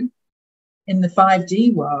into, in the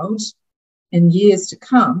 5D world, in years to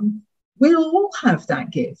come, we'll all have that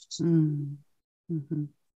gift. Mm-hmm.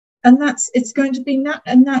 And it's going to be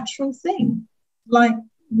a natural thing, like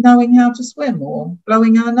knowing how to swim or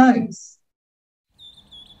blowing our nose.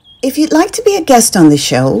 If you'd like to be a guest on the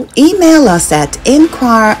show, email us at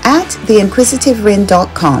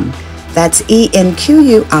inquire@theinquisitivewren.com. That's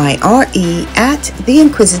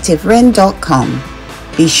ENQUIRE@theinquisitivewren.com.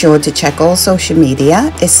 Be sure to check all social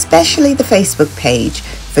media, especially the Facebook page,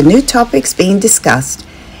 for new topics being discussed.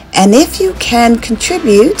 And if you can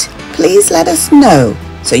contribute, please let us know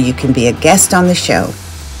so you can be a guest on the show.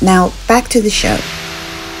 Now, back to the show.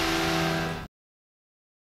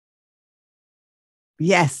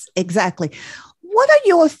 Yes, exactly. What are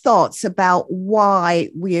your thoughts about why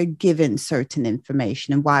we are given certain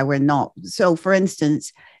information and why we're not? So, for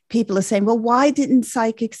instance, people are saying, well, why didn't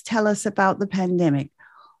psychics tell us about the pandemic?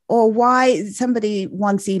 Or why somebody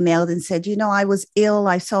once emailed and said, I was ill.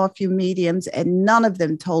 I saw a few mediums and none of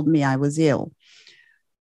them told me I was ill.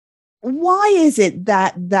 Why is it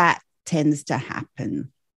that tends to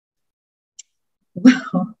happen?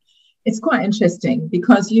 Well, it's quite interesting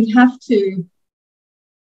because you'd have to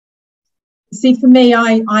See, for me,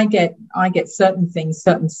 I get certain things,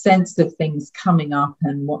 certain sense of things coming up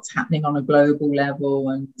and what's happening on a global level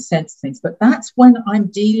and sense of things. But that's when I'm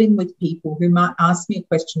dealing with people who might ask me a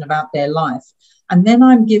question about their life. And then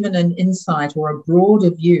I'm given an insight or a broader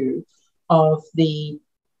view of the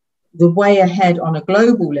way ahead on a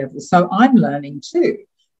global level. So I'm learning too.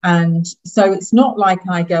 And so it's not like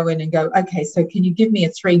I go in and go, okay, so can you give me a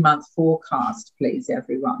 3-month forecast, please,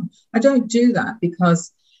 everyone? I don't do that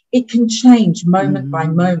because it can change moment by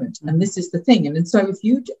moment. And this is the thing. And so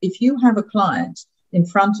if you have a client in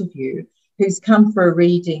front of you who's come for a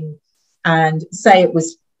reading and say it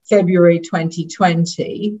was February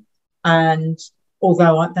 2020, and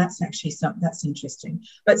although that's actually that's interesting,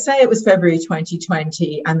 but say it was February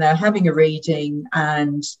 2020 and they're having a reading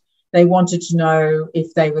and they wanted to know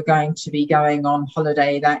if they were going to be going on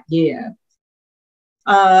holiday that year.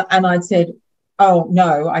 And I'd said, oh,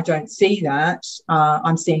 no, I don't see that.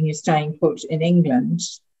 I'm seeing you staying put in England.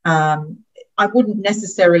 I wouldn't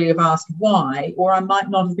necessarily have asked why, or I might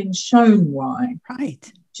not have been shown why. Right.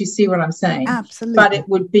 Do you see what I'm saying? Absolutely. But it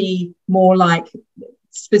would be more like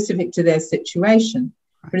specific to their situation.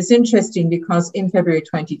 Right. But it's interesting because in February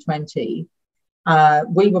 2020,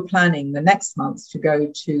 we were planning the next month to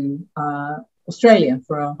go to Australia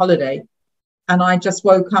for a holiday. And I just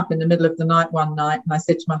woke up in the middle of the night one night and I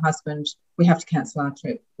said to my husband, we have to cancel our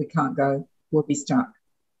trip. We can't go. We'll be stuck.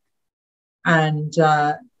 And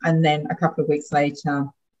then a couple of weeks later,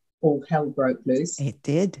 all hell broke loose. It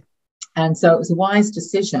did. And so it was a wise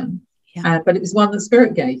decision, but it was one that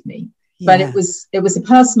Spirit gave me. Yeah. But it was a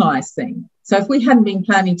personalised thing. So if we hadn't been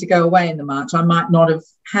planning to go away in the March, I might not have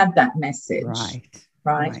had that message.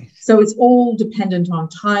 Right. So it's all dependent on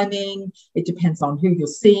timing. It depends on who you're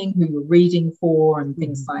seeing, who you're reading for, and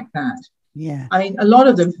things like that. Yeah. I mean, a lot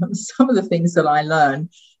of them, some of the things that I learn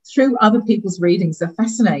through other people's readings are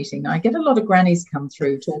fascinating. I get a lot of grannies come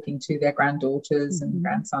through talking to their granddaughters and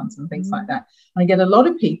grandsons and things like that. I get a lot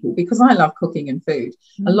of people, because I love cooking and food,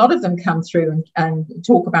 a lot of them come through and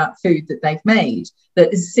talk about food that they've made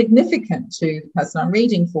that is significant to the person I'm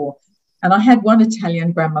reading for. And I had one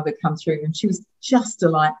Italian grandmother come through and she was just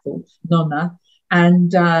delightful, Nonna.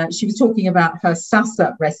 And she was talking about her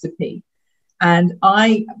salsa recipe. And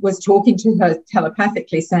I was talking to her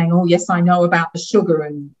telepathically saying, oh, yes, I know about the sugar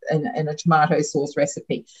in a tomato sauce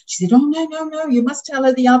recipe. She said, oh, no, you must tell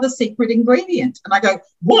her the other secret ingredient. And I go,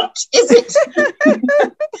 what is it?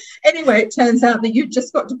 Anyway, it turns out that you've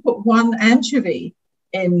just got to put 1 anchovy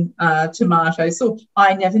in tomato sauce.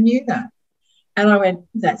 I never knew that. And I went,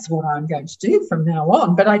 that's what I'm going to do from now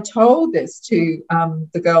on. But I told this to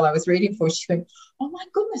the girl I was reading for. She went, oh, my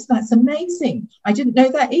goodness, that's amazing. I didn't know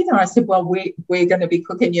that either. I said, well, we're going to be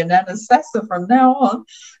cooking your Nana's salsa from now on.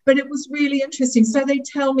 But it was really interesting. So they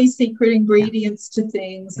tell me secret ingredients to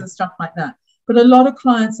things and stuff like that. But a lot of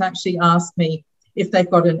clients actually ask me if they've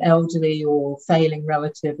got an elderly or failing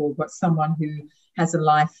relative or got someone who has a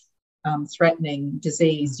life-threatening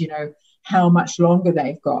disease, you know, how much longer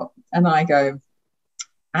they've got. And I go,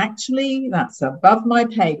 actually, that's above my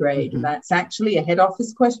pay grade. That's actually a head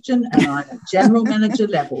office question and I'm at general manager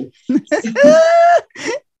level.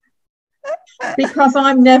 Because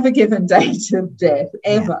I'm never given date of death,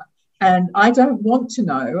 ever. And I don't want to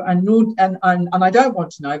know, and I don't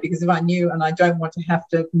want to know, because if I knew, and I don't want to have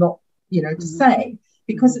to not, you know, to say,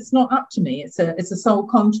 because it's not up to me. It's a soul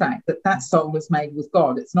contract that soul is made with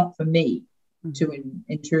God. It's not for me to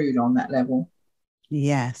intrude on that level.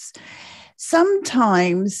 Yes.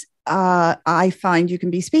 Sometimes I find you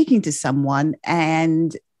can be speaking to someone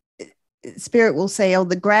and Spirit will say, oh,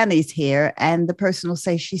 the granny's here. And the person will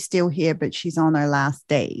say she's still here, but she's on her last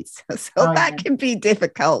days. So that can be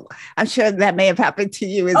difficult. I'm sure that may have happened to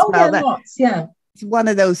you as well. Yeah, lots, yeah. It's one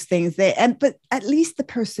of those things there. But at least the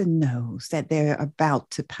person knows that they're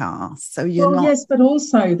about to pass. So you're not. Yes, but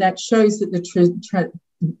also that shows that the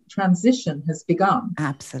transition has begun.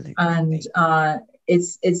 Absolutely. And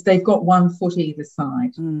it's they've got 1 foot either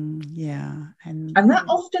side. And that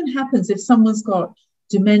often happens if someone's got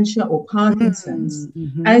dementia or Parkinson's.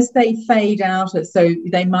 As they fade out, so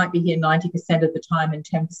they might be here 90% of the time and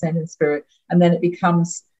 10% in spirit, and then it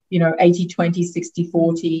becomes, you know, 80-20,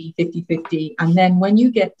 60-40, 50-50, and then when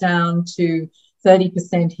you get down to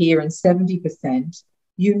 30% here and 70%,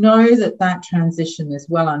 you know that transition is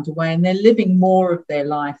well underway and they're living more of their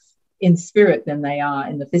life in spirit than they are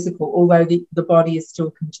in the physical, although the body is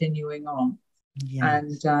still continuing on.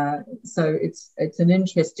 And so it's an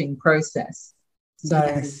interesting process. So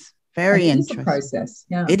yes, very interesting. It's a process.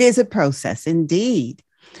 Yeah, it is a process indeed.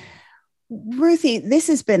 Ruthie, this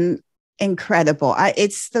has been incredible.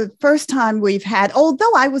 It's the first time we've had,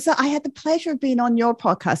 although I had the pleasure of being on your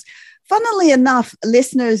podcast Funnily enough,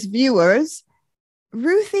 listeners, viewers,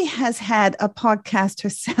 Ruthie has had a podcast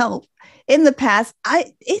herself in the past.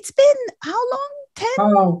 It's been how long? 10?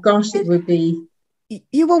 Oh, gosh, it would be...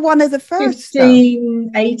 You were one of the first.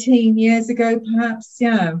 15, 18 years ago, perhaps.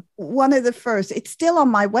 Yeah. One of the first. It's still on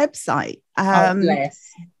my website. Oh, bless.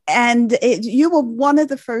 And you were one of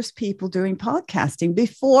the first people doing podcasting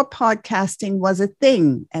before podcasting was a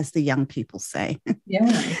thing, as the young people say. Yeah,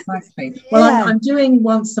 exactly. Well, yeah. I'm doing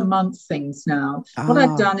once a month things now. What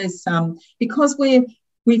I've done is because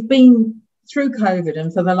we've been through COVID,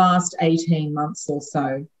 and for the last 18 months or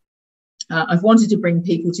so, I've wanted to bring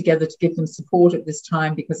people together to give them support at this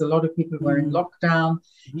time, because a lot of people were in lockdown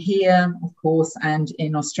here, of course, and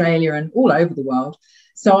in Australia and all over the world.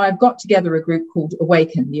 So I've got together a group called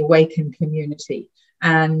Awaken, the Awaken community.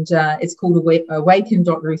 And it's called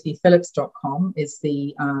awaken.ruthiephillips.com is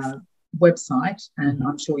the website. And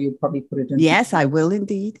I'm sure you'll probably put it in. Yes, I will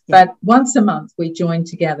indeed. Yeah. But once a month we join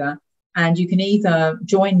together, and you can either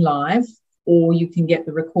join live or you can get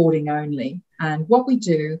the recording only. And what we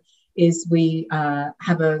do is we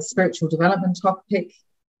have a spiritual development topic,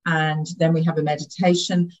 and then we have a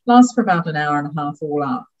meditation, lasts for about an hour and a half all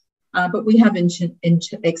up. But we have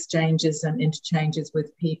exchanges and interchanges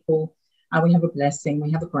with people. We have a blessing,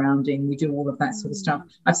 we have a grounding, we do all of that sort of stuff.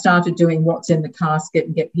 I've started doing what's in the casket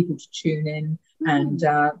and get people to tune in and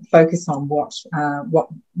focus on what's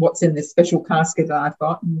in this special casket that I've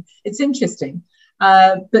got. And it's interesting.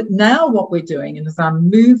 But now what we're doing is I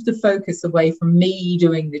move the focus away from me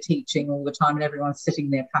doing the teaching all the time and everyone's sitting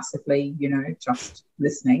there passively, just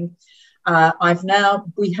listening.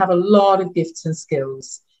 We have a lot of gifts and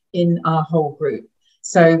skills in our whole group.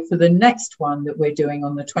 So for the next one that we're doing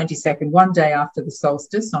on the 22nd, one day after the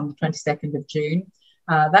solstice, on the 22nd of June,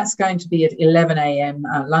 that's going to be at 11 a.m.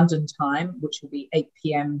 London time, which will be 8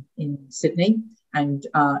 p.m. in Sydney. And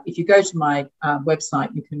if you go to my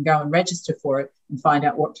website, you can go and register for it and find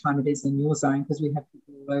out what time it is in your zone, because we have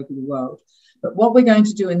people all over the world. But what we're going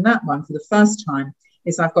to do in that one for the first time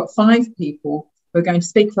is I've got 5 people who are going to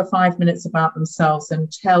speak for 5 minutes about themselves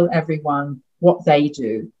and tell everyone what they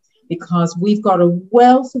do, because we've got a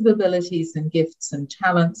wealth of abilities and gifts and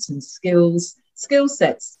talents and skill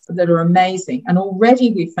sets that are amazing. And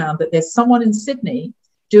already we found that there's someone in Sydney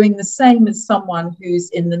doing the same as someone who's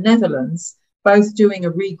in the Netherlands, both doing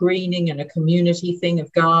a regreening and a community thing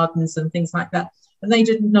of gardens and things like that. And they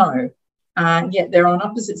didn't know. Yet they're on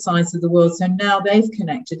opposite sides of the world. So now they've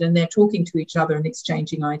connected and they're talking to each other and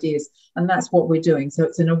exchanging ideas. And that's what we're doing. So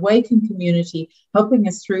it's an awakened community helping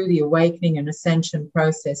us through the awakening and ascension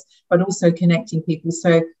process, but also connecting people.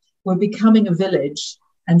 So we're becoming a village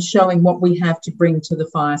and showing what we have to bring to the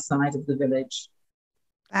fireside of the village.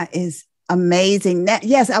 That is amazing.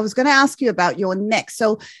 Yes, I was going to ask you about your next.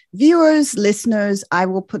 So viewers, listeners, I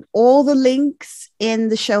will put all the links in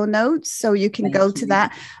the show notes so you can go to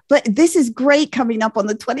that. But this is great coming up on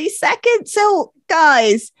the 22nd. So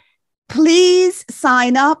guys, please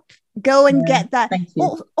sign up, go and get that. Thank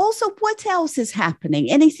you. Also, what else is happening?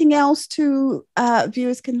 Anything else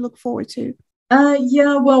viewers can look forward to?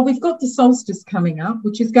 Well, we've got the solstice coming up,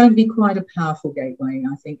 which is going to be quite a powerful gateway,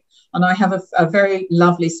 I think. And I have a very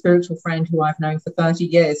lovely spiritual friend who I've known for 30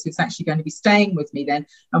 years who's actually going to be staying with me then.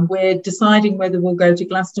 And we're deciding whether we'll go to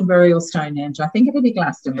Glastonbury or Stonehenge. I think it'll be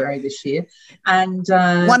Glastonbury this year. And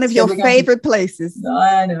one of your favorite places.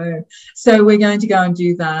 I know. So we're going to go and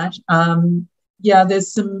do that.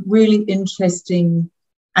 There's some really interesting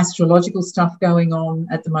astrological stuff going on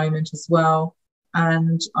at the moment as well.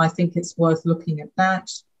 And I think it's worth looking at that.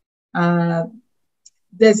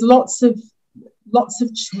 There's lots of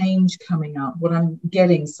change coming up. What I'm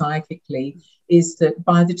getting psychically is that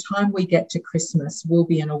by the time we get to Christmas, we'll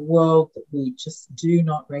be in a world that we just do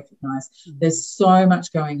not recognize. There's so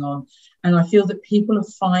much going on. And I feel that people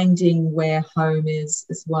are finding where home is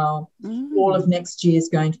as well. All of next year is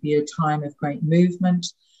going to be a time of great movement.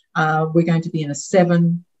 We're going to be in a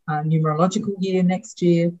 7 numerological year next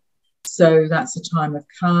year. So that's a time of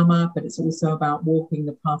karma, but it's also about walking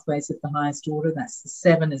the pathways of the highest order. That's the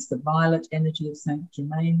 7 is the violet energy of Saint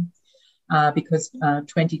Germain, because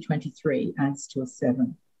 2023 adds to a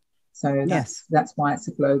 7. So that's why it's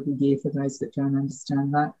a global year for those that don't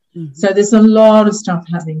understand that. So there's a lot of stuff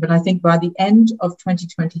happening, but I think by the end of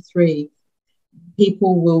 2023,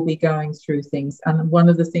 people will be going through things. And one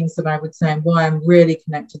of the things that I would say and why I'm really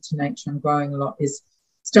connected to nature and growing a lot is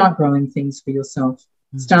start growing things for yourself.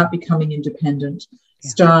 Start becoming independent.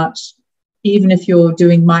 Start, even if you're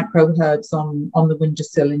doing micro herbs on the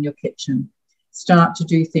windowsill in your kitchen, start to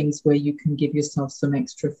do things where you can give yourself some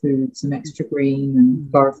extra food, some extra green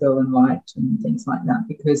and chlorophyll and light and things like that,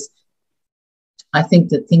 because I think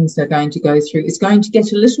that things are going to go through. It's going to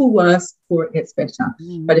get a little worse before it gets better,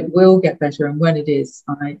 but it will get better. And when it is,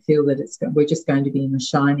 I feel that we're just going to be in a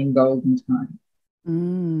shining golden time.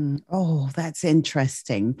 Oh, that's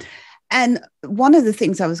interesting. And one of the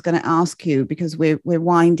things I was going to ask you, because we're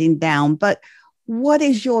winding down, but what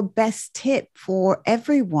is your best tip for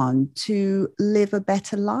everyone to live a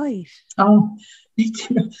better life? Oh,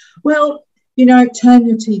 well, turn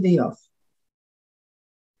your TV off.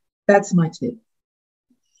 That's my tip.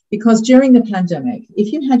 Because during the pandemic,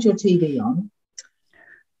 if you had your TV on,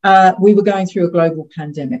 we were going through a global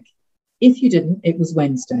pandemic. If you didn't, it was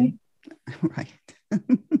Wednesday. Right.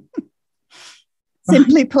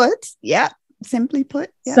 Simply put, yeah. Simply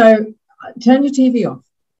put. Yeah. So turn your TV off.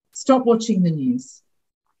 Stop watching the news.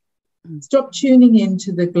 Stop tuning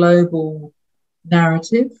into the global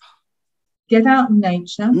narrative. Get out in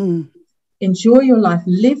nature. Enjoy your life.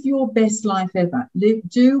 Live your best life ever.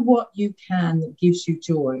 Do what you can that gives you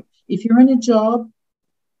joy. If you're in a job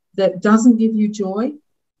that doesn't give you joy,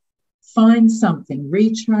 find something,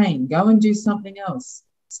 retrain, go and do something else.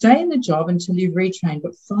 Stay in the job until you've retrained,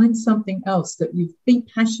 but find something else that you be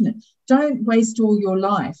passionate. Don't waste all your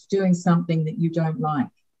life doing something that you don't like.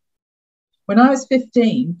 When I was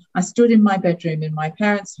 15, I stood in my bedroom in my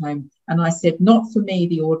parents' home and I said, not for me,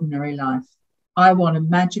 the ordinary life. I want a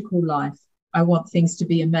magical life. I want things to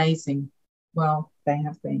be amazing. Well, they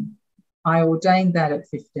have been. I ordained that at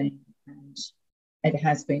 15 and it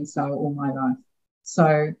has been so all my life.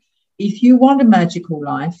 So if you want a magical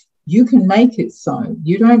life, you can make it so.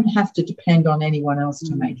 You don't have to depend on anyone else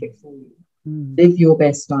to make it for you. Live your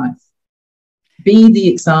best life. Be the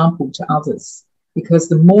example to others, because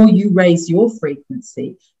the more you raise your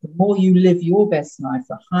frequency, the more you live your best life,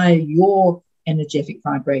 the higher your energetic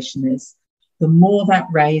vibration is, the more that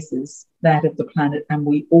raises that of the planet, and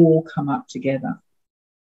we all come up together.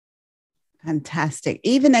 Fantastic.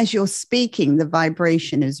 Even as you're speaking, the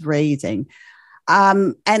vibration is raising.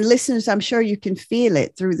 And listeners, I'm sure you can feel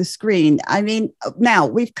it through the screen. I mean, now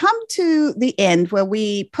we've come to the end where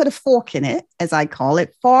we put a fork in it, as I call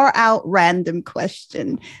it, far out random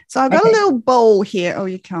question. So I've got a little bowl here. Oh,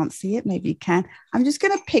 you can't see it. Maybe you can. I'm just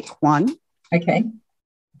going to pick one. Okay.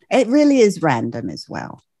 It really is random as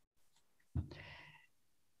well.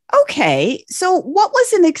 Okay. So what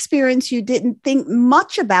was an experience you didn't think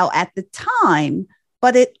much about at the time,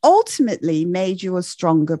 but it ultimately made you a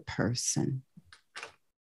stronger person?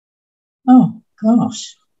 Oh,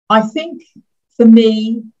 gosh. I think for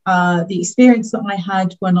me, the experience that I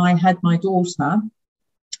had when I had my daughter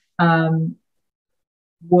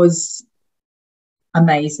was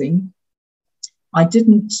amazing. I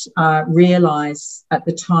didn't realize at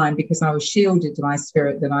the time, because I was shielded by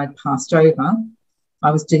spirit, that I'd passed over.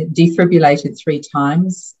 I was defibrillated 3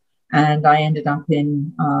 times and I ended up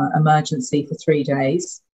in emergency for 3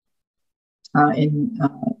 days in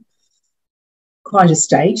quite a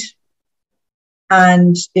state.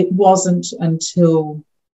 And it wasn't until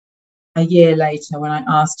a year later, when I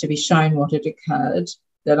asked to be shown what had occurred,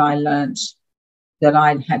 that I learnt that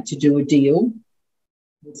I'd had to do a deal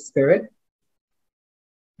with spirit.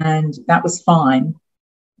 And that was fine.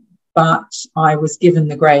 But I was given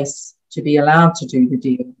the grace to be allowed to do the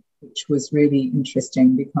deal, which was really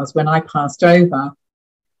interesting, because when I passed over,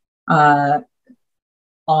 I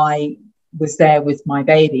was there with my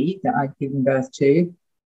baby that I'd given birth to.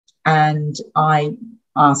 And I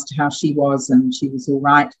asked how she was, and she was all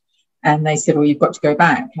right. And they said, well, you've got to go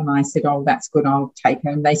back. And I said, oh, that's good, I'll take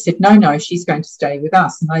her. And they said, no, she's going to stay with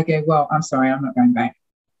us. And I go, well, I'm sorry, I'm not going back.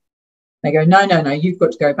 They go, no, you've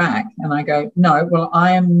got to go back. And I go, no, well,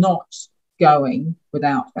 I am not going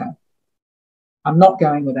without her. I'm not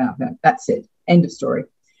going without her. That's it. End of story.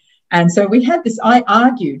 And so we had this, I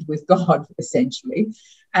argued with God, essentially.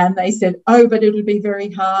 And they said, oh, but it'll be very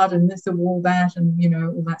hard and this and all that and,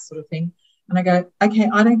 all that sort of thing. And I go, okay,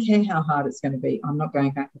 I don't care how hard it's going to be. I'm not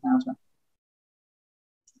going back without her.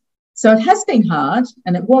 So it has been hard,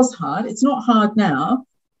 and it was hard. It's not hard now.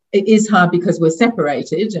 It is hard because we're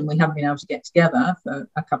separated and we haven't been able to get together for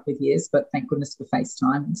a couple of years, but thank goodness for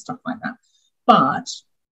FaceTime and stuff like that. But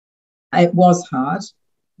it was hard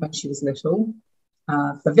when she was little.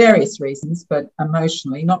 For various reasons, but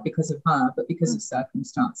emotionally, not because of her, but because of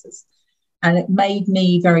circumstances. And it made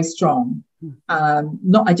me very strong. I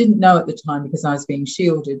didn't know at the time because I was being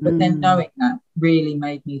shielded, but then knowing that really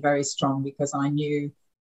made me very strong, because I knew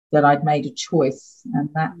that I'd made a choice, and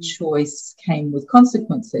that choice came with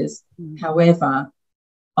consequences. However,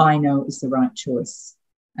 I know it was the right choice,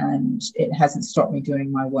 and it hasn't stopped me doing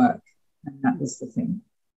my work. And that was the thing.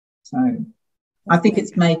 So I think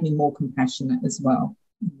it's made me more compassionate as well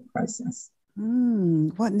in the process.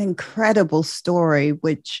 What an incredible story,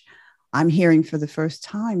 which I'm hearing for the first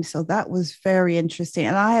time. So that was very interesting.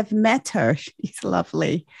 And I have met her. She's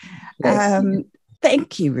lovely.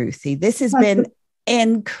 Thank you, Ruthie. This has been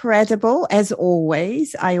incredible, as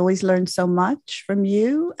always. I always learn so much from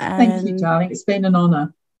you. Thank you, darling. It's been an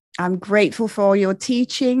honor. I'm grateful for all your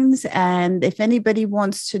teachings. And if anybody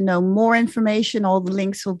wants to know more information, all the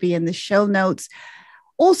links will be in the show notes.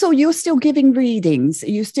 Also, you're still giving readings.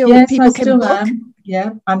 You still, yes, people I can still book? am.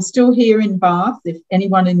 Yeah, I'm still here in Bath if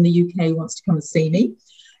anyone in the UK wants to come and see me.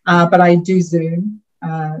 But I do Zoom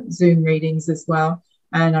readings as well,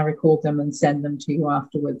 and I record them and send them to you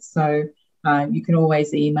afterwards. So you can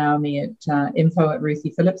always email me at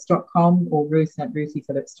info@ruthiephillips.com or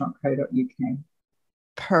ruth@ruthiephillips.co.uk.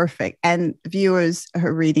 Perfect. And viewers,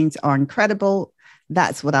 her readings are incredible.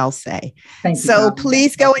 That's what I'll say. Thank you, so darling.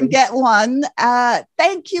 please go and get one.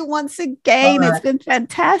 Thank you once again. It's been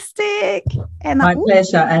fantastic. And my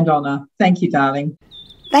pleasure and honor. Thank you, darling.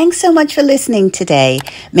 Thanks so much for listening today.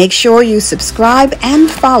 Make sure you subscribe and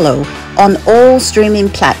follow on all streaming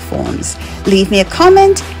platforms. Leave me a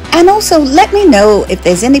comment and also let me know if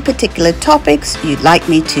there's any particular topics you'd like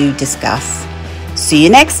me to discuss. See you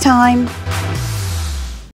next time.